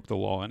broke the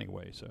law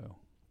anyway, so.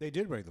 They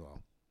did break the law.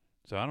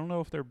 So I don't know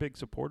if they're big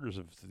supporters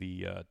of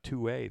the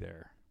 2A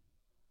there.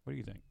 What do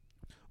you think?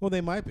 Well, they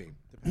might be.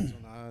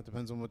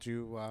 Depends on what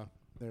you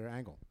their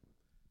angle.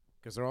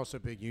 Because they're also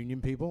big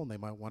union people, and they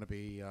might want to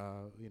be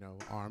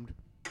armed.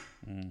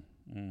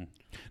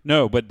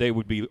 No, but they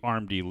would be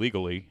armed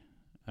illegally,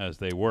 as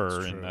they were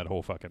That's in true. that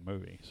whole fucking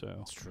movie. So,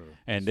 That's true.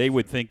 and they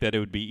would think that it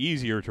would be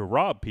easier to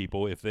rob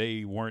people if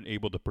they weren't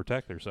able to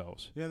protect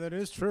themselves. Yeah, that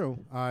is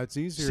true. It's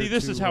easier. See,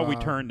 this to, is how we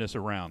turn this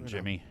around, you know.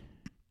 Jimmy.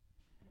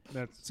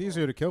 It's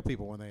easier to kill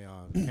people when they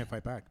can't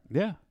fight back.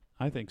 Yeah,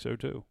 I think so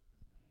too.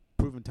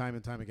 Proven time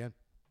and time again,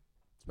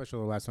 especially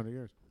the last 100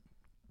 years.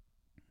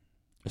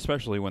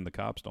 Especially when the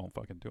cops don't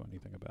fucking do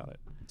anything about it.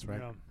 That's right.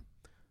 Yeah.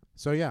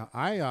 So yeah,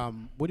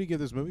 what do you give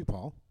this movie,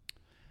 Paul?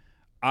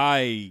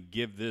 I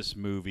give this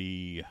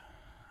movie.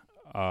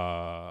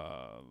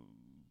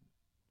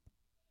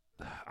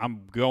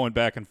 I'm going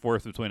back and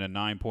forth between a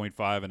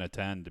 9.5 and a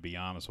 10, to be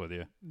honest with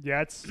you.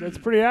 Yeah, it's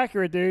pretty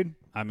accurate, dude.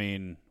 I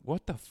mean,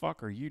 what the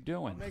fuck are you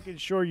doing? I'm making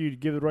sure you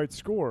give the right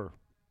score.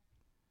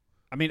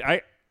 I mean,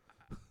 I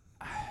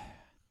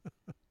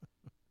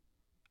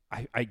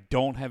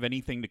don't have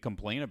anything to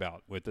complain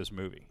about with this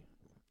movie.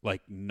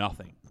 Like,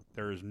 nothing.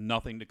 There is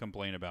nothing to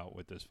complain about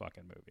with this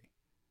fucking movie.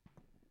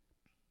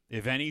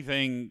 If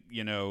anything,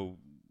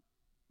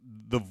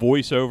 the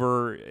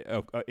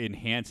voiceover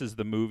enhances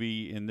the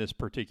movie in this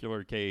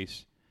particular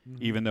case,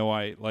 even though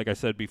like I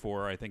said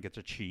before, I think it's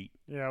a cheat.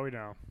 Yeah, we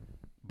know.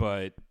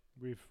 But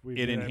We've it made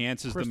it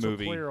enhances the crystal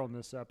movie. clear on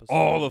this episode.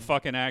 All the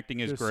fucking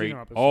acting is great.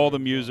 Casino episode All the as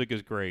well. music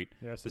is great.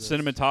 Yes, The it is.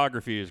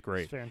 cinematography is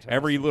great. It's fantastic.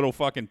 Every little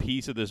fucking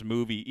piece of this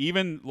movie,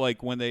 even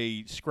like when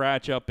they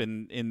scratch up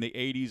in the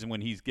 80s and when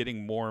he's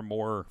getting more and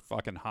more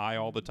fucking high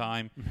all the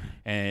time,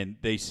 and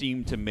they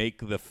seem to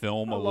make the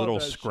film I a love little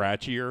that shit.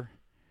 scratchier.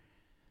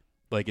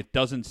 Like, it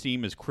doesn't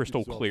seem as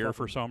crystal It's all clear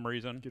for fucking- some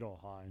reason. Get all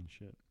high and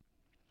shit.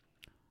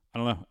 I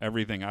don't know.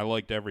 Everything. I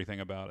liked everything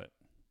about it.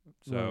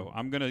 So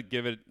I'm going to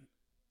give it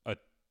a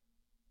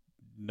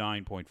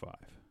 9.5.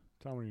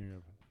 Tell me you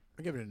give.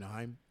 I give it a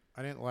 9.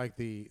 I didn't like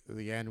the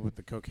end with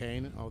the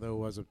cocaine, although it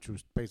was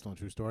based on a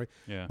true story.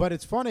 Yeah. But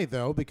it's funny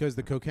though because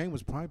the cocaine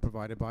was probably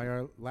provided by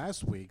our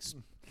last week's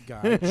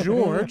guy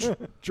George.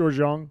 George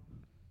Young.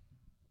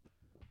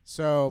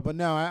 So, but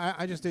no,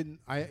 I just didn't.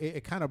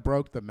 It kind of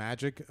broke the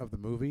magic of the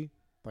movie,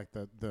 like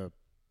the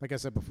like I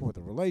said before,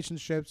 the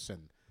relationships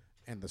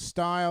and the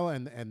style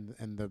and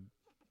the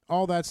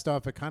all that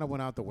stuff. It kind of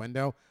went out the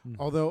window.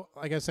 Although,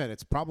 like I said,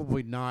 it's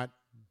probably not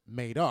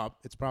made up.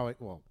 It's probably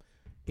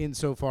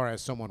insofar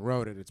as someone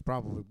wrote it, it's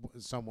probably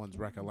someone's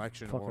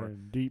recollection or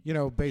Fucking deep.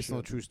 based on a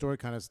shit. true story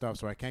kind of stuff.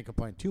 So I can't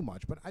complain too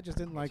much. But I just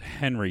didn't like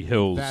Henry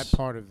Hill's that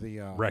part of the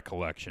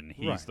recollection.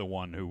 He's right. the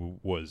one who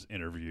was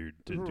interviewed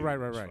to do Right.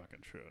 this fucking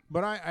shit.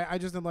 But I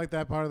just didn't like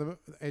that part of the.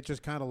 It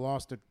just kind of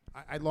lost it.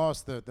 I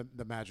lost the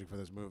magic for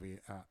this movie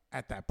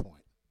at that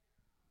point.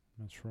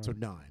 That's right. So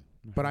 9.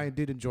 But I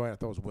did enjoy it. I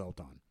thought it was well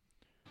done.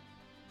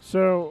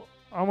 So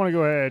I want to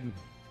go ahead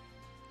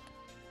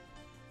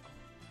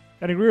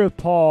and agree with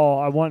Paul.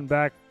 I went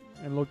back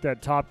and looked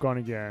at Top Gun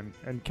again,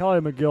 and Kelly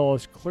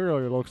McGillis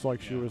clearly looks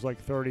like she was like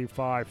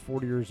 35,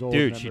 40 years old. in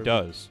Dude, that she movie.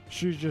 does.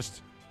 She's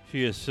just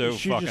She is so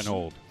She fucking just-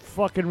 old.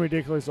 fucking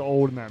ridiculous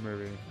old in that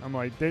movie. I'm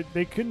like,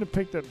 they couldn't have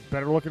picked a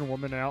better looking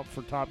woman out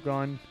for Top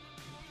Gun,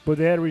 but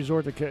they had to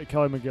resort to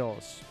Kelly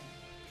McGillis.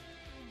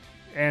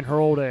 And her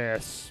old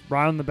ass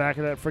riding on the back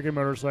of that freaking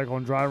motorcycle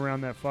and driving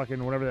around that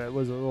fucking whatever that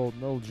was, a little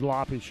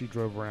jalopy she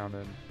drove around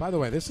in. By the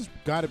way, this has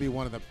got to be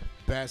one of the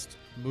best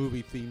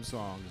movie theme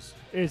songs.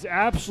 Is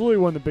absolutely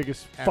one of the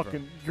biggest Ever.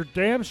 fucking. You're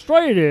damn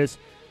straight it is.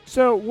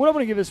 So what I'm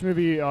gonna give this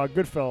movie,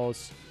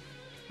 Goodfellas.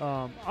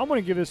 I'm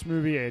gonna give this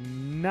movie a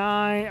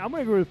 9. I'm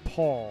gonna go with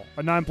Paul,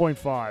 a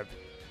 9.5.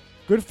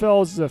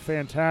 Goodfellas is a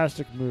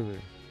fantastic movie.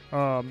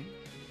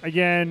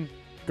 Again,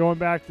 going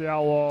back to the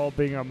outlaw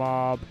being a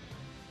mob,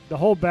 the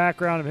whole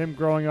background of him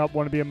growing up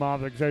wanting to be a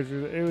mob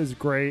executive, it was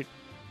great.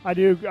 I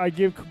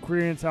give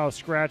credence how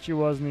scratchy he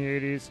was in the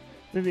 80s.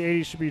 I think the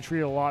 80s should be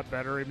treated a lot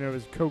better, even though it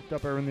was coked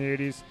up over in the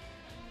 80s.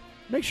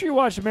 Make sure you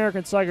watch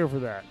American Psycho for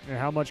that, and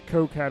how much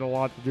coke had a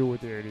lot to do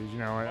with the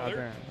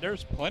 80s.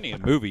 There's plenty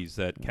of movies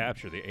that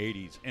capture the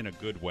 80s in a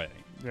good way.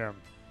 Yeah.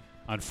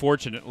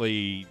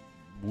 Unfortunately,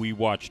 we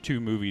watched 2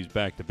 movies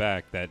back to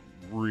back that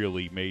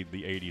really made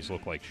the 80s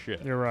look like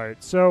shit. You're right.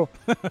 So,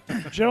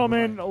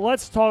 gentlemen,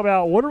 let's talk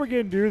about what are we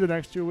going to do the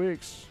next 2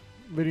 weeks.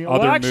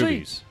 Other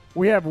movies.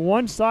 We have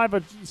one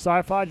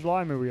sci-fi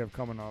July movie we have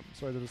coming up.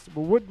 So,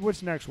 but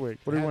what's next week?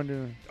 What do we want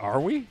to do? Are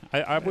we?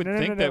 I would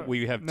think that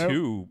we have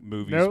two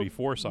movies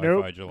before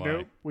Sci-Fi July.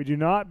 Nope, we do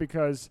not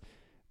because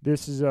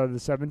this is the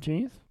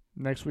 17th.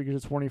 Next week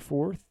is the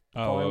 24th.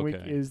 Following week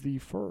is the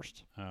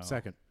 1st. Oh.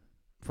 Second.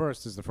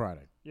 First is the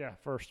Friday. Yeah,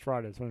 first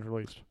Friday is when it's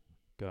released.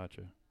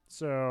 Gotcha.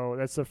 So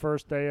that's the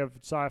first day of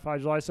Sci-Fi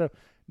July. So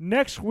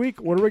next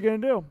week, what are we going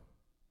to do?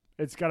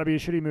 It's got to be a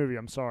shitty movie.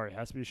 I'm sorry. It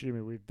has to be a shitty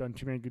movie. We've done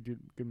too many good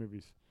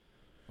movies.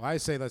 Well, I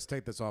say let's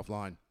take this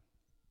offline.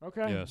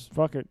 Okay. Yes.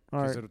 Fuck it.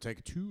 All Because right. it'll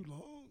take too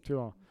long. Too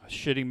long. A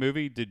shitty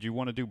movie. Did you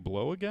want to do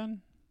Blow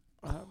again?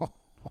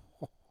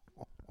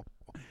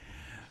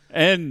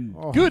 And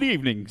good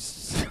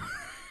evenings.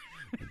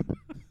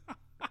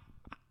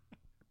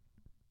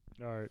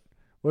 All right.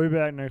 We'll be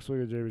back next week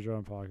with JB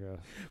John Podcast.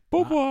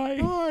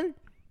 Bye-bye. Bye.